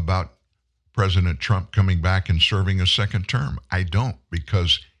about President Trump coming back and serving a second term. I don't,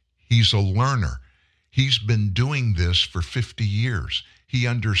 because he's a learner. He's been doing this for 50 years. He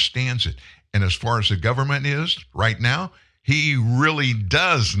understands it. And as far as the government is right now, he really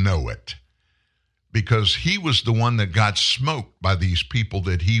does know it, because he was the one that got smoked by these people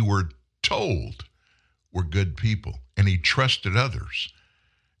that he were told were good people, and he trusted others.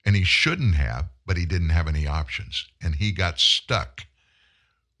 And he shouldn't have, but he didn't have any options, and he got stuck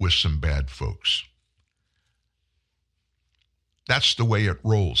with some bad folks. That's the way it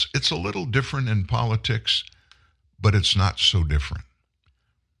rolls. It's a little different in politics, but it's not so different.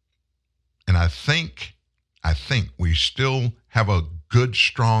 And I think we still have a good,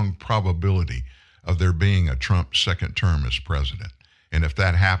 strong probability of there being a Trump second term as president. And if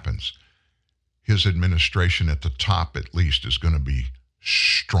that happens, his administration at the top, at least, is going to be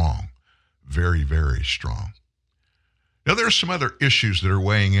strong, very, very strong. Now, there are some other issues that are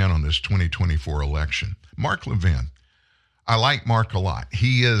weighing in on this 2024 election. Mark Levin, I like Mark a lot.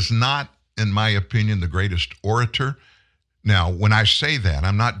 He is not in my opinion, the greatest orator. Now, when I say that,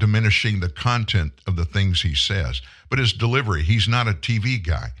 I'm not diminishing the content of the things he says, but his delivery. He's not a TV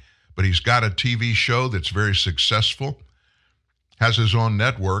guy, but he's got a TV show that's very successful, has his own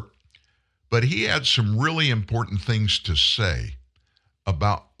network, but he had some really important things to say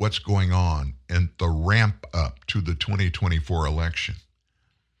about what's going on and the ramp up to the 2024 election.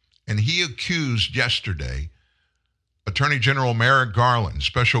 And he accused yesterday Attorney General Merrick Garland,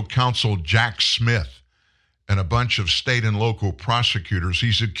 Special Counsel Jack Smith, and a bunch of state and local prosecutors.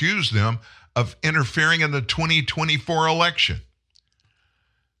 He's accused them of interfering in the 2024 election.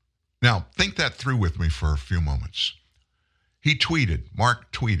 Now, think that through with me for a few moments.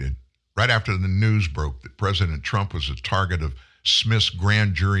 Mark tweeted, right after the news broke that President Trump was a target of Smith's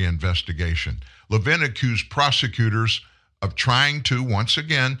grand jury investigation. Levin accused prosecutors of trying to, once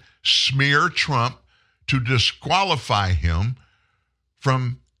again, smear Trump to disqualify him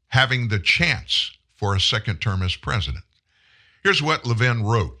from having the chance for a second term as president. Here's what Levin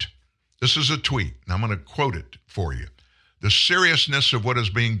wrote. This is a tweet, and I'm going to quote it for you. The seriousness of what is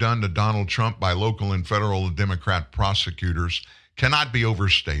being done to Donald Trump by local and federal Democrat prosecutors cannot be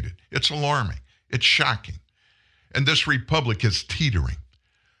overstated. It's alarming. It's shocking. And this republic is teetering.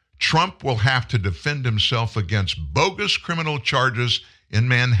 Trump will have to defend himself against bogus criminal charges in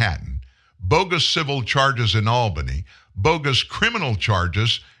Manhattan, bogus civil charges in Albany, bogus criminal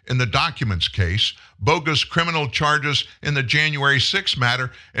charges in the documents case, bogus criminal charges in the January 6th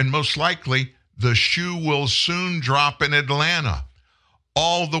matter, and most likely the shoe will soon drop in Atlanta,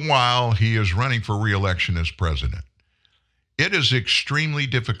 all the while he is running for re-election as president. It is extremely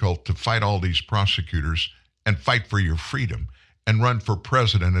difficult to fight all these prosecutors and fight for your freedom and run for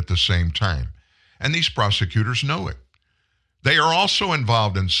president at the same time. And these prosecutors know it. They are also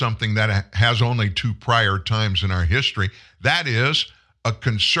involved in something that has only two prior times in our history. That is a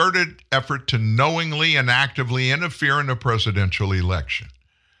concerted effort to knowingly and actively interfere in a presidential election.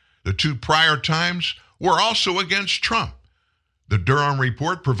 The two prior times were also against Trump. The Durham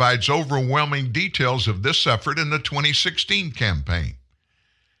report provides overwhelming details of this effort in the 2016 campaign.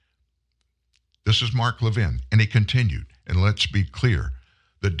 This is Mark Levin, and he continued, and let's be clear.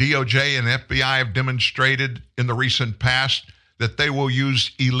 The DOJ and FBI have demonstrated in the recent past that they will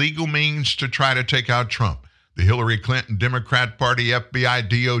use illegal means to try to take out Trump. The Hillary Clinton Democrat Party FBI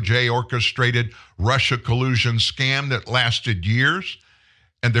DOJ orchestrated Russia collusion scam that lasted years,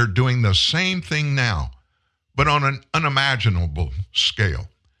 and they're doing the same thing now, but on an unimaginable scale.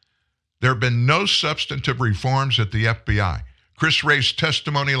 There have been no substantive reforms at the FBI. Chris Wray's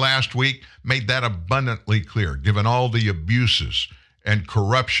testimony last week made that abundantly clear, given all the abuses and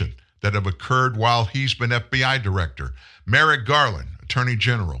corruption that have occurred while he's been FBI director. Merrick Garland, Attorney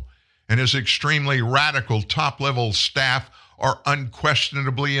General, and his extremely radical top-level staff are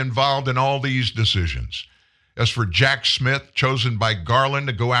unquestionably involved in all these decisions. As for Jack Smith, chosen by Garland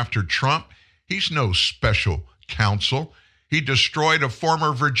to go after Trump, he's no special counsel. He destroyed a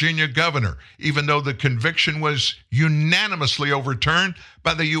former Virginia governor, even though the conviction was unanimously overturned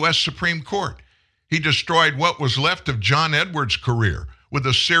by the U.S. Supreme Court. He destroyed what was left of John Edwards' career with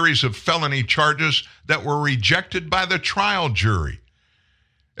a series of felony charges that were rejected by the trial jury.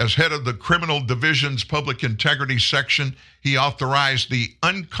 As head of the Criminal Division's Public Integrity Section, he authorized the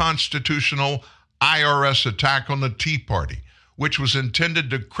unconstitutional IRS attack on the Tea Party, which was intended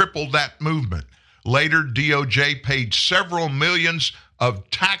to cripple that movement. Later, DOJ paid several millions of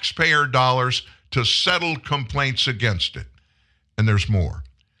taxpayer dollars to settle complaints against it. And there's more.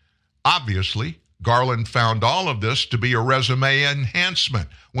 Obviously, Garland found all of this to be a resume enhancement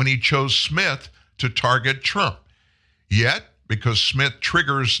when he chose Smith to target Trump. Yet, because Smith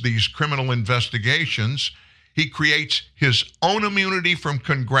triggers these criminal investigations, he creates his own immunity from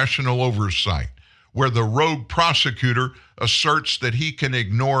congressional oversight, where the rogue prosecutor asserts that he can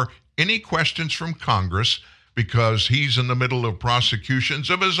ignore any questions from Congress because he's in the middle of prosecutions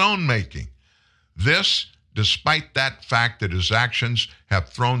of his own making. This, despite that fact that his actions have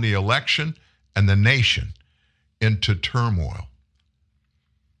thrown the election and the nation into turmoil.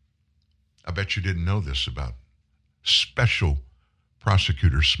 I bet you didn't know this about Special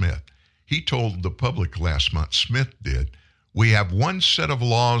Prosecutor Smith. He told the public last month, Smith did, we have one set of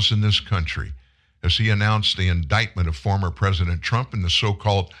laws in this country, as he announced the indictment of former President Trump in the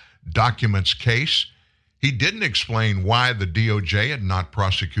so-called documents case. He didn't explain why the DOJ had not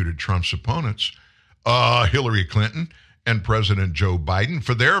prosecuted Trump's opponents, Hillary Clinton and President Joe Biden,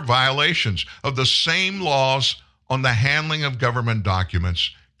 for their violations of the same laws on the handling of government documents,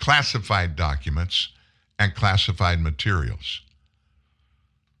 classified documents, and classified materials.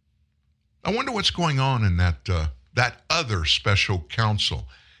 I wonder what's going on in that other special counsel.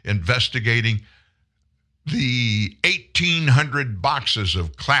 investigating the 1,800 boxes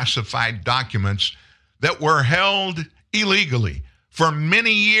of classified documents that were held illegally for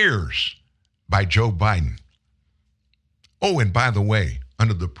many years by Joe Biden. Oh, and by the way,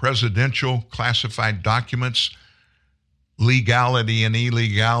 under the presidential classified documents, legality and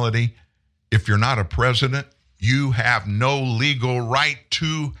illegality, if you're not a president, you have no legal right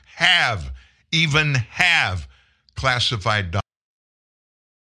to even have classified documents.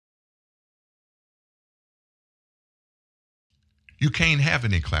 You can't have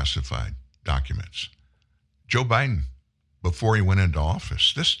any classified documents. Joe Biden, before he went into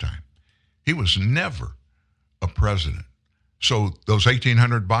office this time, he was never a president. So those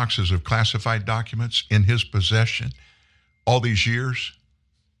 1,800 boxes of classified documents in his possession all these years,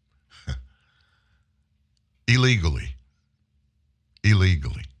 illegally.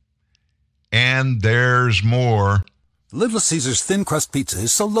 And there's more. Little Caesar's Thin Crust Pizza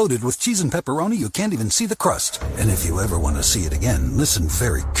is so loaded with cheese and pepperoni you can't even see the crust. And if you ever want to see it again, listen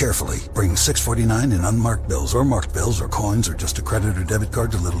very carefully. Bring $6.49 in unmarked bills or marked bills or coins or just a credit or debit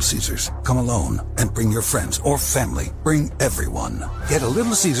card to Little Caesar's. Come alone and bring your friends or family. Bring everyone. Get a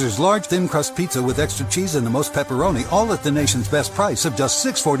Little Caesar's large thin crust pizza with extra cheese and the most pepperoni, all at the nation's best price of just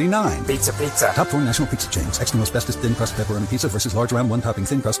 $6.49. Pizza. Top 4 national pizza chains. Extra most bestest thin crust pepperoni pizza versus large round one topping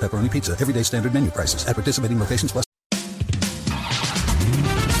thin crust pepperoni pizza. Everyday standard menu prices at participating locations plus.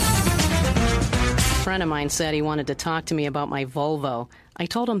 A friend of mine said he wanted to talk to me about my Volvo. I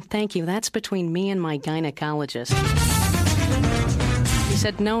told him, thank you, that's between me and my gynecologist. He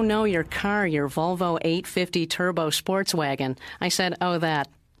said, no, your car, your Volvo 850 Turbo Sports Wagon. I said, oh, that.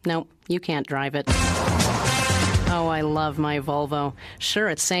 No, you can't drive it. Oh, I love my Volvo. Sure,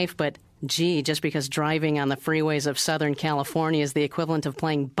 it's safe, but gee, just because driving on the freeways of Southern California is the equivalent of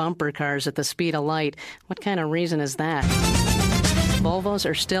playing bumper cars at the speed of light, what kind of reason is that? Volvos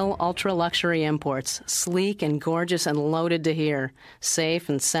are still ultra-luxury imports, sleek and gorgeous and loaded to here, safe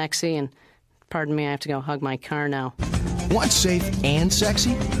and sexy, and pardon me, I have to go hug my car now. Want safe and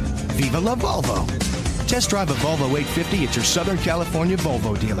sexy? Viva la Volvo. Test drive a Volvo 850 at your Southern California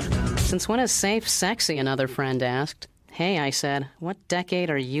Volvo dealer. Since when is safe sexy, another friend asked. Hey, I said, what decade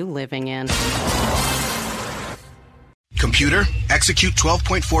are you living in? Computer, execute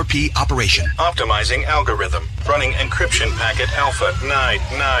 12.4p operation. Optimizing algorithm. Running encryption packet alpha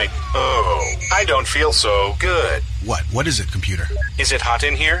 990. I don't feel so good. What is it, computer? Is it hot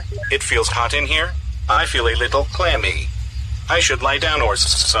in here? It feels hot in here. I feel a little clammy. I should lie down or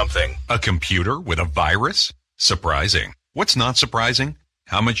something. A computer with a virus? Surprising. What's not surprising?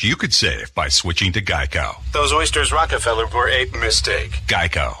 How much you could save by switching to Geico. Those oysters Rockefeller were a mistake.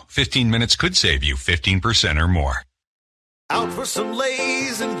 Geico. 15 minutes could save you 15% or more. Out for some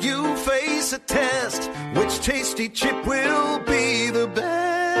Lays and you face a test. Which tasty chip will be the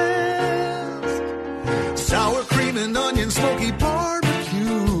best? Sour cream and onion, smoky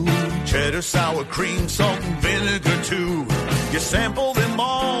barbecue. Cheddar, sour cream, salt and vinegar too. You sample them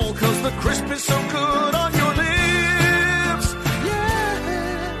all cause the crisp is so good on your lips.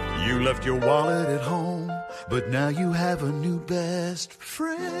 Yeah. You left your wallet at home, but now you have a new best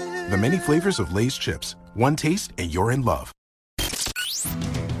friend. The many flavors of Lay's chips. One taste and you're in love.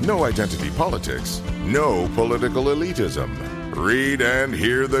 No identity politics, no political elitism. Read and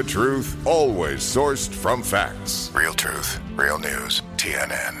hear the truth, always sourced from facts. Real truth, real news.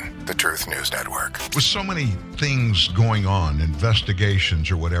 TNN, the Truth News Network. With so many things going on, investigations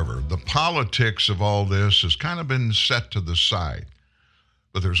or whatever, the politics of all this has kind of been set to the side.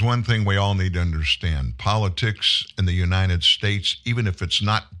 But there's one thing we all need to understand. Politics in the United States, even if it's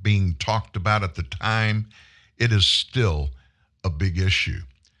not being talked about at the time, it is still a big issue.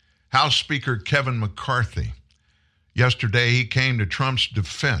 House Speaker Kevin McCarthy, yesterday he came to Trump's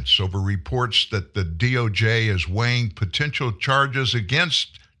defense over reports that the DOJ is weighing potential charges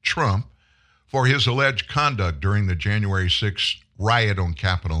against Trump for his alleged conduct during the January 6th riot on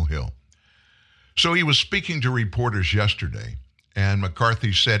Capitol Hill. So he was speaking to reporters yesterday, and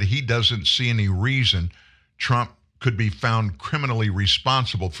McCarthy said he doesn't see any reason Trump could be found criminally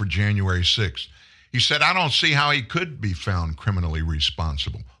responsible for January 6th. He said, I don't see how he could be found criminally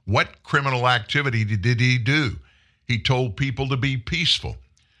responsible. What criminal activity did he do? He told people to be peaceful.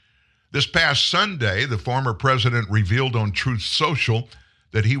 This past Sunday, the former president revealed on Truth Social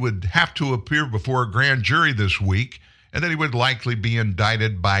that he would have to appear before a grand jury this week and that he would likely be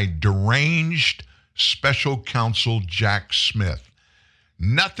indicted by deranged special counsel Jack Smith.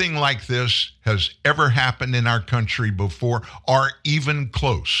 Nothing like this has ever happened in our country before or even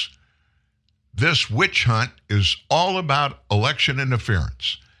close. This witch hunt is all about election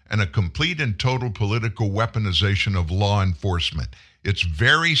interference and a complete and total political weaponization of law enforcement. It's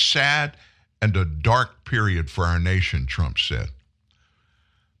very sad and a dark period for our nation, Trump said.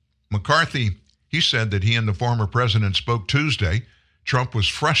 McCarthy, he said that he and the former president spoke Tuesday. Trump was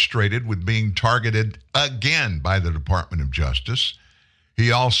frustrated with being targeted again by the Department of Justice.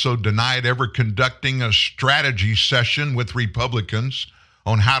 He also denied ever conducting a strategy session with Republicans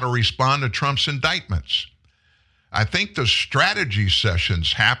on how to respond to Trump's indictments. I think the strategy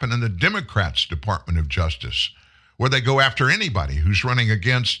sessions happen in the Democrats' Department of Justice, where they go after anybody who's running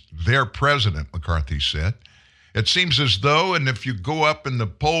against their president, McCarthy said. It seems as though, and if you go up in the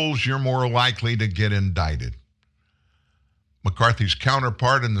polls, you're more likely to get indicted. McCarthy's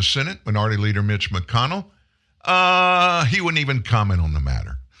counterpart in the Senate, Minority Leader Mitch McConnell, he wouldn't even comment on the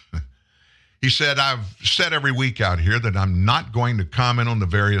matter. He said, I've said every week out here that I'm not going to comment on the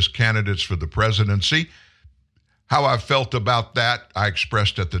various candidates for the presidency. How I felt about that, I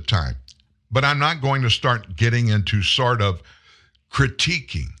expressed at the time. But I'm not going to start getting into sort of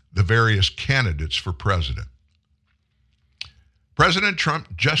critiquing the various candidates for president. President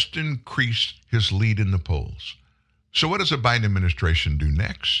Trump just increased his lead in the polls. So what does the Biden administration do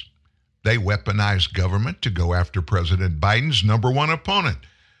next? They weaponize government to go after President Biden's number one opponent.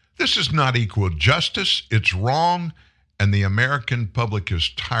 This is not equal justice. It's wrong, and the American public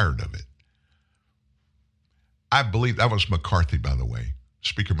is tired of it. I believe that was McCarthy, by the way,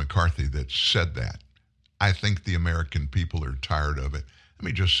 Speaker McCarthy, that said that. I think the American people are tired of it. Let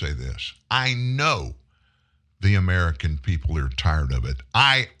me just say this. I know the American people are tired of it.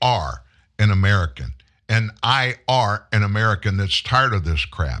 I are an American, and I are an American that's tired of this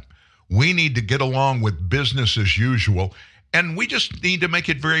crap. We need to get along with business as usual, and we just need to make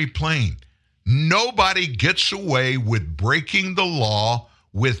it very plain. Nobody gets away with breaking the law,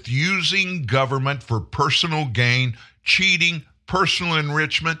 with using government for personal gain, cheating, personal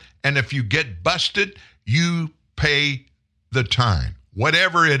enrichment, and if you get busted, you pay the time,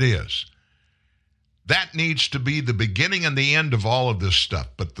 whatever it is. That needs to be the beginning and the end of all of this stuff.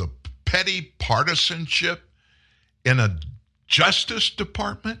 But the petty partisanship in a Justice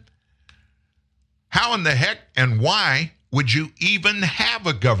Department? How in the heck and why would you even have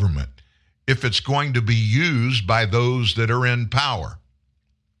a government if it's going to be used by those that are in power?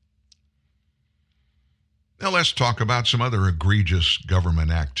 Now let's talk about some other egregious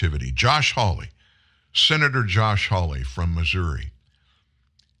government activity. Josh Hawley, Senator Josh Hawley from Missouri.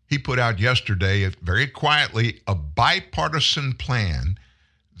 He put out yesterday, very quietly, a bipartisan plan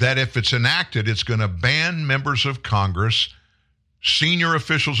that if it's enacted, it's going to ban members of Congress, senior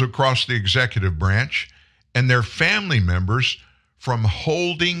officials across the executive branch, and their family members from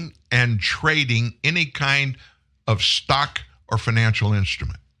holding and trading any kind of stock or financial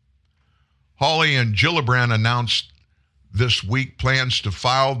instrument. Hawley and Gillibrand announced this week plans to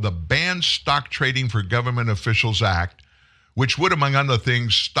file the Ban Stock Trading for Government Officials Act, which would, among other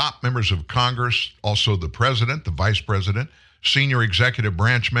things, stop members of Congress, also the president, the vice president, senior executive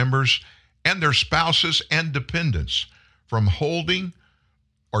branch members, and their spouses and dependents from holding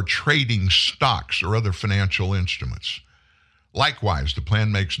or trading stocks or other financial instruments. Likewise, the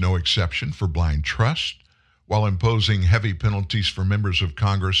plan makes no exception for blind trust, while imposing heavy penalties for members of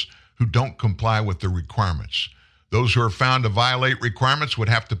Congress who don't comply with the requirements. Those who are found to violate requirements would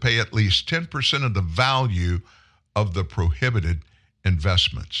have to pay at least 10% of the value of the prohibited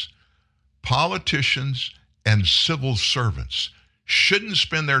investments. Politicians and civil servants shouldn't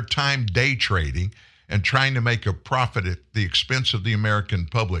spend their time day trading and trying to make a profit at the expense of the American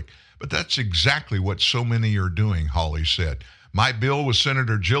public. But that's exactly what so many are doing, Hawley said. My bill with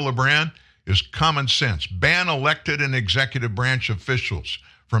Senator Gillibrand is common sense. Ban elected and executive branch officials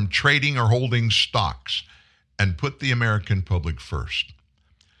from trading or holding stocks and put the American public first.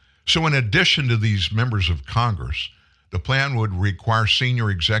 So in addition to these members of Congress, the plan would require senior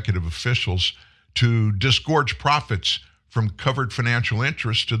executive officials to disgorge profits from covered financial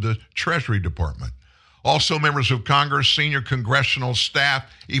interests to the Treasury Department. Also, members of Congress, senior congressional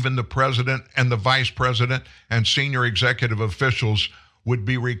staff, even the president and the vice president and senior executive officials would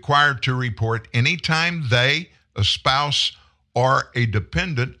be required to report anytime they, a spouse, or a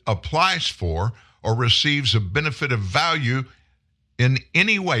dependent applies for or receives a benefit of value in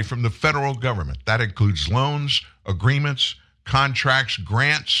any way from the federal government. That includes loans, agreements, contracts,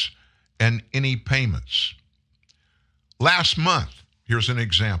 grants, and any payments. Last month, here's an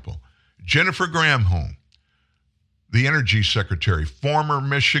example. Jennifer Granholm, the Energy Secretary, former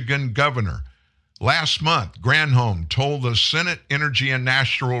Michigan governor. Last month, Granholm told the Senate Energy and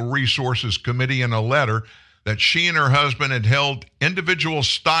Natural Resources Committee in a letter that she and her husband had held individual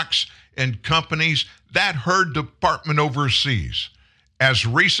stocks in companies that her department oversees as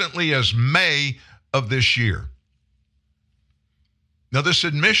recently as May of this year. Now, this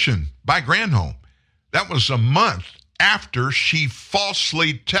admission by Granholm, that was a month after she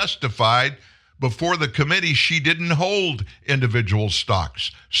falsely testified before the committee she didn't hold individual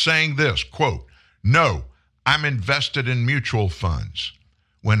stocks, saying this, quote, "No, I'm invested in mutual funds."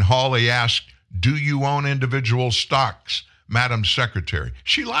 When Hawley asked, "Do you own individual stocks, Madam Secretary?"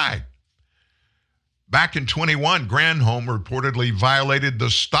 she lied. Back in 21, Granholm reportedly violated the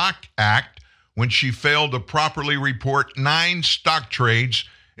Stock Act when she failed to properly report 9 stock trades,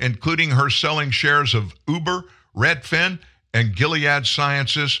 including her selling shares of Uber, Redfin, and Gilead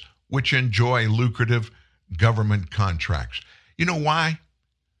Sciences, which enjoy lucrative government contracts. You know why?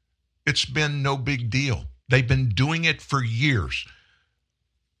 It's been no big deal. They've been doing it for years.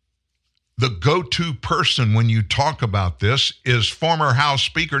 The go-to person when you talk about this is former House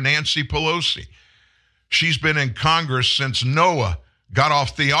Speaker Nancy Pelosi. She's been in Congress since Noah got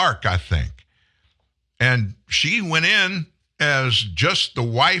off the ark, I think. And she went in as just the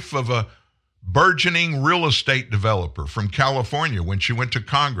wife of a burgeoning real estate developer from California when she went to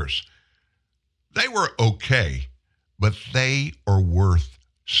Congress. They were okay, but they are worth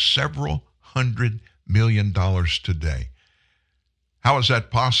several $100 million today. How is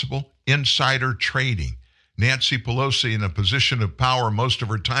that possible? Insider trading. Nancy Pelosi, in a position of power most of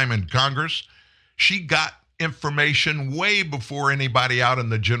her time in Congress, she got information way before anybody out in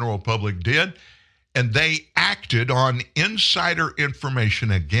the general public did, and they acted on insider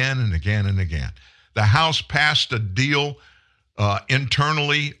information again and again and again. The House passed a deal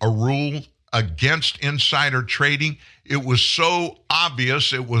internally, a rule against insider trading. It was so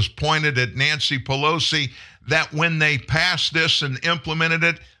obvious, it was pointed at Nancy Pelosi, that when they passed this and implemented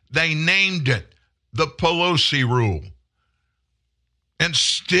it, they named it the Pelosi rule. And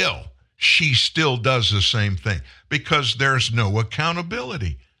still, she still does the same thing because there's no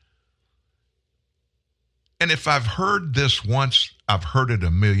accountability. And if I've heard this once, I've heard it a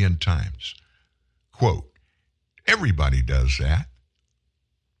million times. Quote, everybody does that.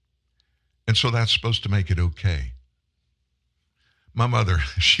 And so that's supposed to make it okay. My mother,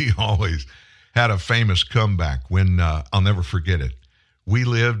 she always had a famous comeback when, I'll never forget it. We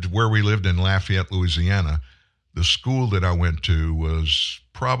lived where we lived in Lafayette, Louisiana. The school that I went to was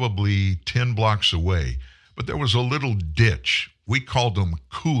probably 10 blocks away, but there was a little ditch. We called them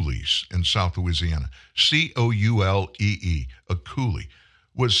coulees in South Louisiana. Coulee, a coulee.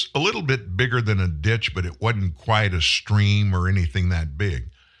 Was a little bit bigger than a ditch, but it wasn't quite a stream or anything that big.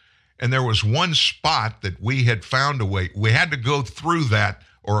 And there was one spot that we had found a way. We had to go through that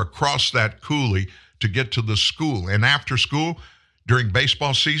or across that coulee to get to the school. And after school, during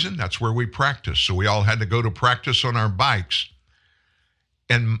baseball season, that's where we practiced. So we all had to go to practice on our bikes.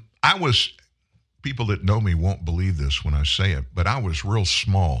 And people that know me won't believe this when I say it, but I was real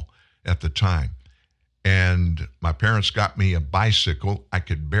small at the time. And my parents got me a bicycle. I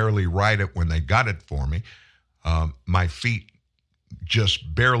could barely ride it when they got it for me. My feet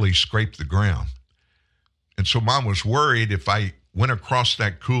just barely scraped the ground. And so Mom was worried if I went across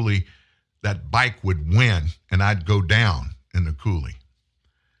that coulee, that bike would win and I'd go down in the coulee.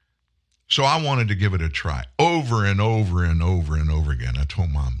 So I wanted to give it a try over and over and over and over again. I told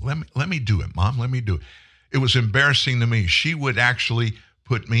Mom, let me do it, Mom, let me do it. It was embarrassing to me. She would actually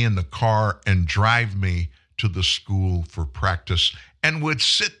put me in the car and drive me to the school for practice and would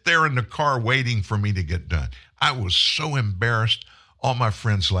sit there in the car waiting for me to get done. I was so embarrassed. All my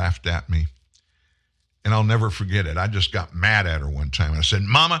friends laughed at me. And I'll never forget it. I just got mad at her one time. I said,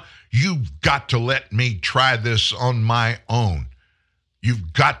 Mama, you've got to let me try this on my own.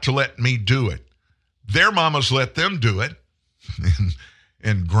 You've got to let me do it. Their mamas let them do it.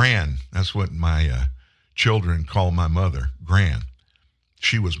 And Gran, that's what my children call my mother, Gran.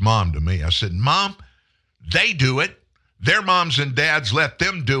 She was Mom to me. I said, Mom, they do it. Their moms and dads let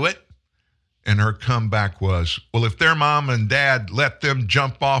them do it. And her comeback was, well, if their mom and dad let them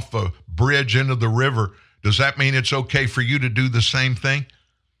jump off a bridge into the river, does that mean it's okay for you to do the same thing?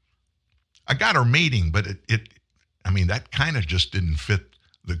 I got her meeting, but that kind of just didn't fit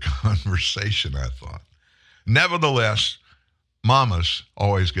the conversation, I thought. Nevertheless, mamas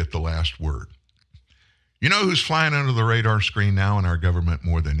always get the last word. You know who's flying under the radar screen now in our government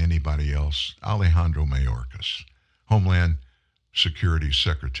more than anybody else? Alejandro Mayorkas, Homeland Security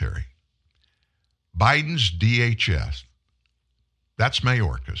Secretary. Biden's DHS, that's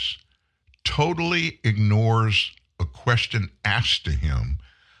Mayorkas, totally ignores a question asked to him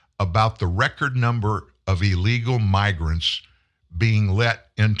about the record number of illegal migrants being let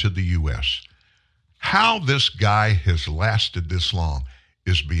into the U.S. How this guy has lasted this long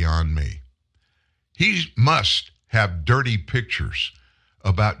is beyond me. He must have dirty pictures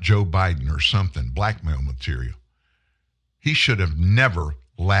about Joe Biden or something, blackmail material. he should have never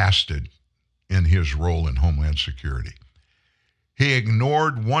lasted in his role in Homeland Security. He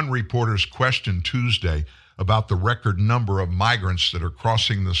ignored one reporter's question Tuesday about the record number of migrants that are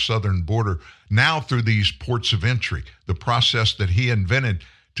crossing the southern border now through these ports of entry, the process that he invented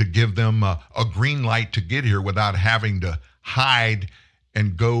to give them a green light to get here without having to hide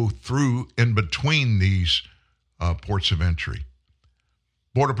and go through in between these ports of entry.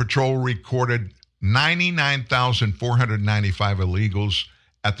 Border Patrol recorded 99,495 illegals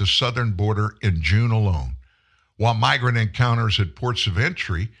at the southern border in June alone, while migrant encounters at ports of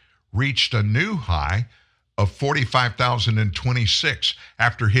entry reached a new high of 45,026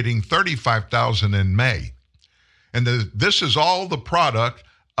 after hitting 35,000 in May. And this is all the product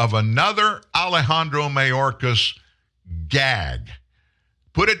of another Alejandro Mayorkas gag,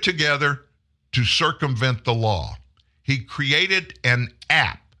 put it together to circumvent the law. He created an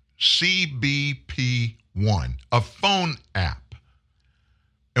app, CBP1, a phone app.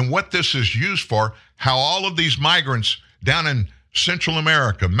 And what this is used for, how all of these migrants down in Central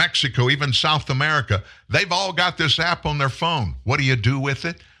America, Mexico, even South America, they've all got this app on their phone. What do you do with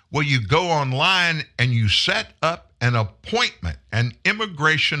it? Well, you go online and you set up an appointment, an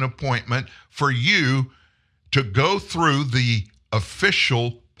immigration appointment for you to go through the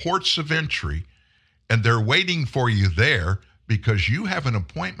official ports of entry, and they're waiting for you there because you have an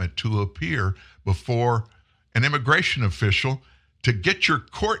appointment to appear before an immigration official to get your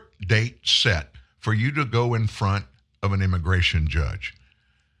court date set for you to go in front of an immigration judge.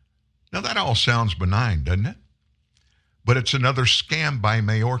 Now, that all sounds benign, doesn't it? But it's another scam by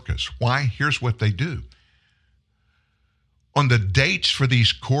Mayorkas. Why? Here's what they do. On the dates for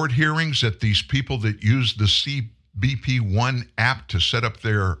these court hearings that these people that use the CBP1 app to set up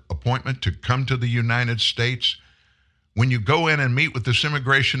their appointment to come to the United States, when you go in and meet with this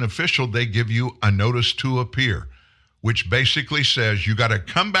immigration official, they give you a notice to appear, which basically says you got to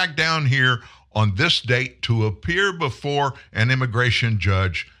come back down here on this date to appear before an immigration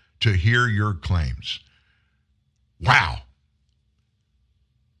judge to hear your claims. Wow.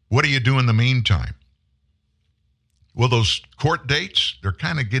 What do you do in the meantime? Well, those court dates, they're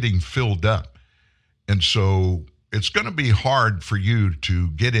kind of getting filled up. And so it's going to be hard for you to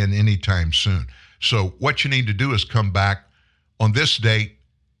get in anytime soon. So what you need to do is come back on this date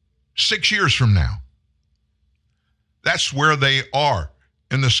 6 years from now. That's where they are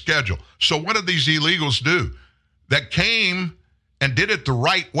in the schedule. So what did these illegals do that came and did it the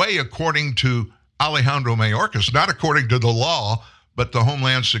right way according to Alejandro Mayorkas, not according to the law, but the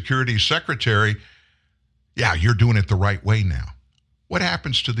Homeland Security Secretary? Yeah, you're doing it the right way now. What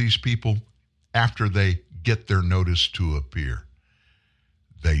happens to these people after they get their notice to appear?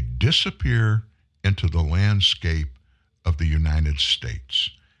 They disappear into the landscape of the United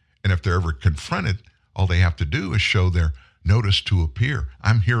States. And if they're ever confronted, all they have to do is show their notice to appear.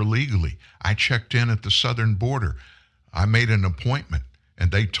 I'm here legally. I checked in at the southern border. I made an appointment,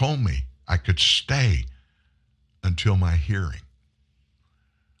 and they told me I could stay until my hearing.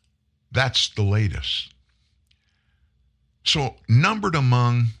 That's the latest. So numbered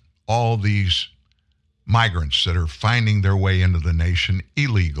among all these migrants that are finding their way into the nation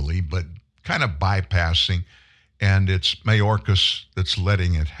illegally, but kind of bypassing, and it's Mayorkas that's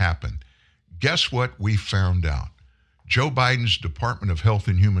letting it happen. Guess what we found out? Joe Biden's Department of Health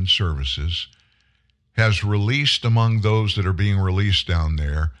and Human Services has released, among those that are being released down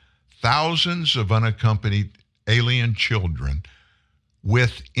there, thousands of unaccompanied alien children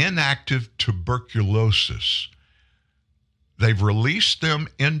with inactive tuberculosis. They've released them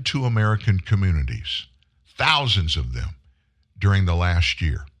into American communities, thousands of them, during the last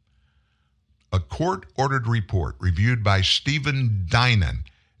year. A court-ordered report reviewed by Stephen Dinan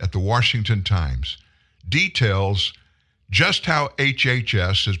at the Washington Times details just how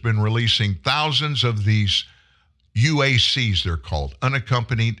HHS has been releasing thousands of these UACs, they're called,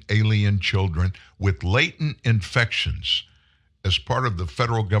 unaccompanied alien children with latent infections as part of the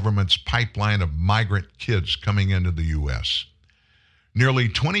federal government's pipeline of migrant kids coming into the U.S. Nearly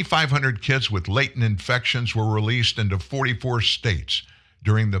 2,500 kids with latent infections were released into 44 states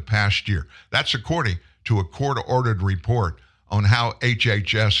during the past year. That's according to a court-ordered report on how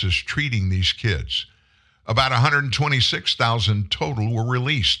HHS is treating these kids. About 126,000 total were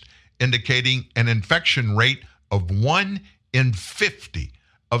released, indicating an infection rate of 1 in 50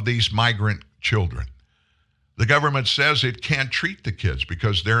 of these migrant children. The government says it can't treat the kids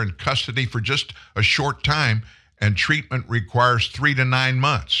because they're in custody for just a short time and treatment requires 3 to 9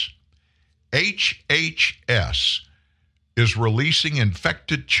 months. HHS is releasing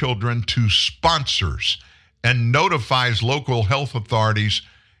infected children to sponsors and notifies local health authorities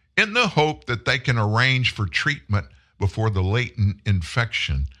in the hope that they can arrange for treatment before the latent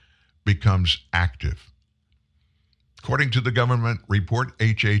infection becomes active. According to the government report,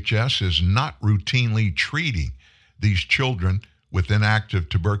 HHS is not routinely treating these children with inactive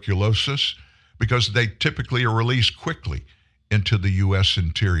tuberculosis because they typically are released quickly into the U.S.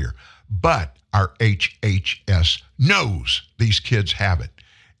 interior. But our HHS knows these kids have it.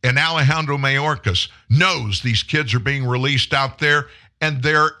 And Alejandro Mayorkas knows these kids are being released out there and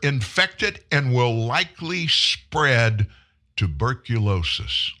they're infected and will likely spread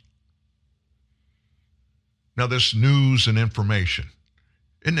tuberculosis. Now, this news and information,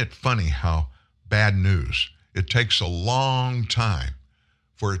 isn't it funny how bad news, it takes a long time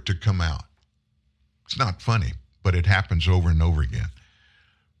for it to come out? It's not funny, but it happens over and over again.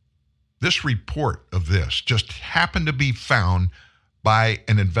 This report of this just happened to be found by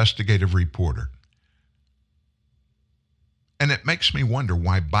an investigative reporter. And it makes me wonder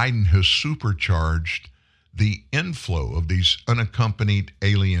why Biden has supercharged the inflow of these unaccompanied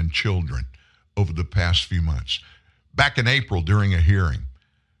alien children over the past few months. Back in April, during a hearing,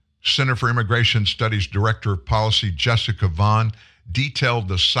 Center for Immigration Studies Director of Policy Jessica Vaughn detailed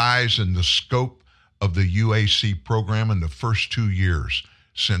the size and the scope of the UAC program in the first 2 years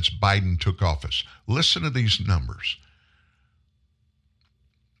since Biden took office. Listen to these numbers.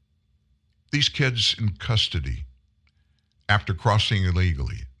 These kids in custody after crossing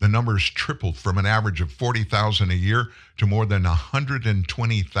illegally, the numbers tripled from an average of 40,000 a year to more than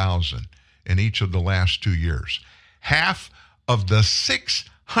 120,000 in each of the last 2 years. Half of the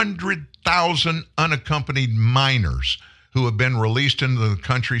 600,000 unaccompanied minors who have been released into the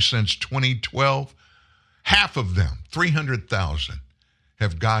country since 2012, half of them, 300,000,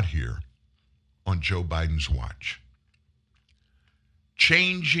 have got here on Joe Biden's watch.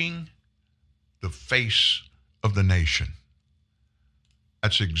 Changing the face of the nation.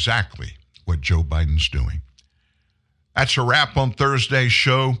 That's exactly what Joe Biden's doing. That's a wrap on Thursday's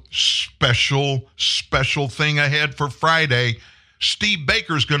show. Special thing ahead for Friday. Steve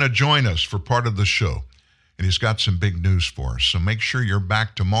Baker's going to join us for part of the show, and he's got some big news for us. So make sure you're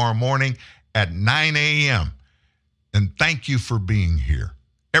back tomorrow morning at 9 a.m. And thank you for being here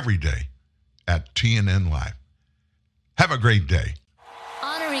every day at TNN Live. Have a great day.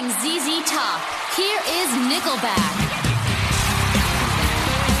 Honoring ZZ Top, here is Nickelback.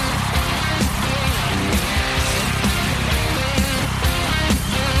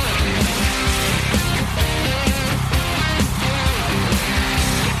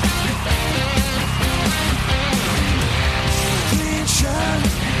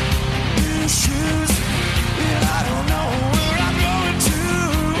 Shoes, and I don't know where I'm going to.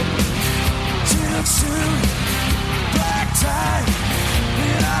 Jumpsuit, black tie,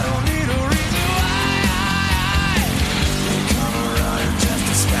 and I don't need a reason why. They come around just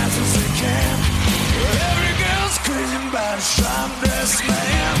as fast as they can. Every girl's crazy about a sharp-dressed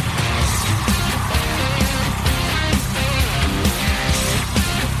man.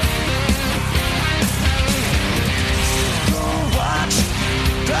 Gold watch,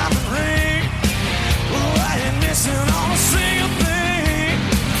 diamond ring. Missing on a single thing.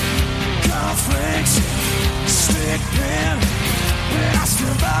 Conflicts, stick pin, and I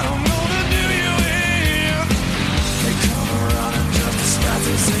still I don't know to do you in. They come running just as fast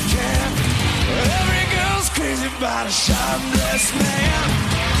as they can. Every girl's crazy about a sharp-dressed man.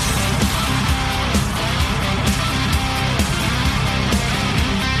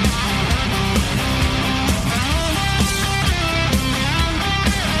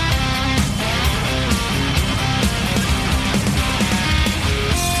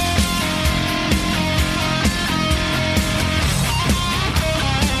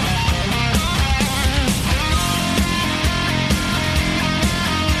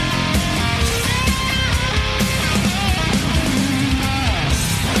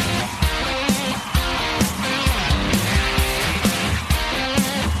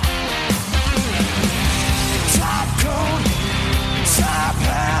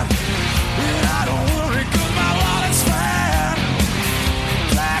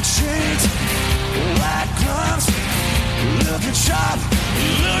 Shop,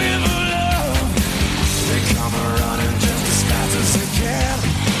 looking for love. They come running just as fast as they can.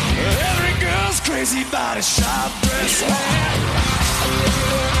 Every girl's crazy about a sharp-dressed man.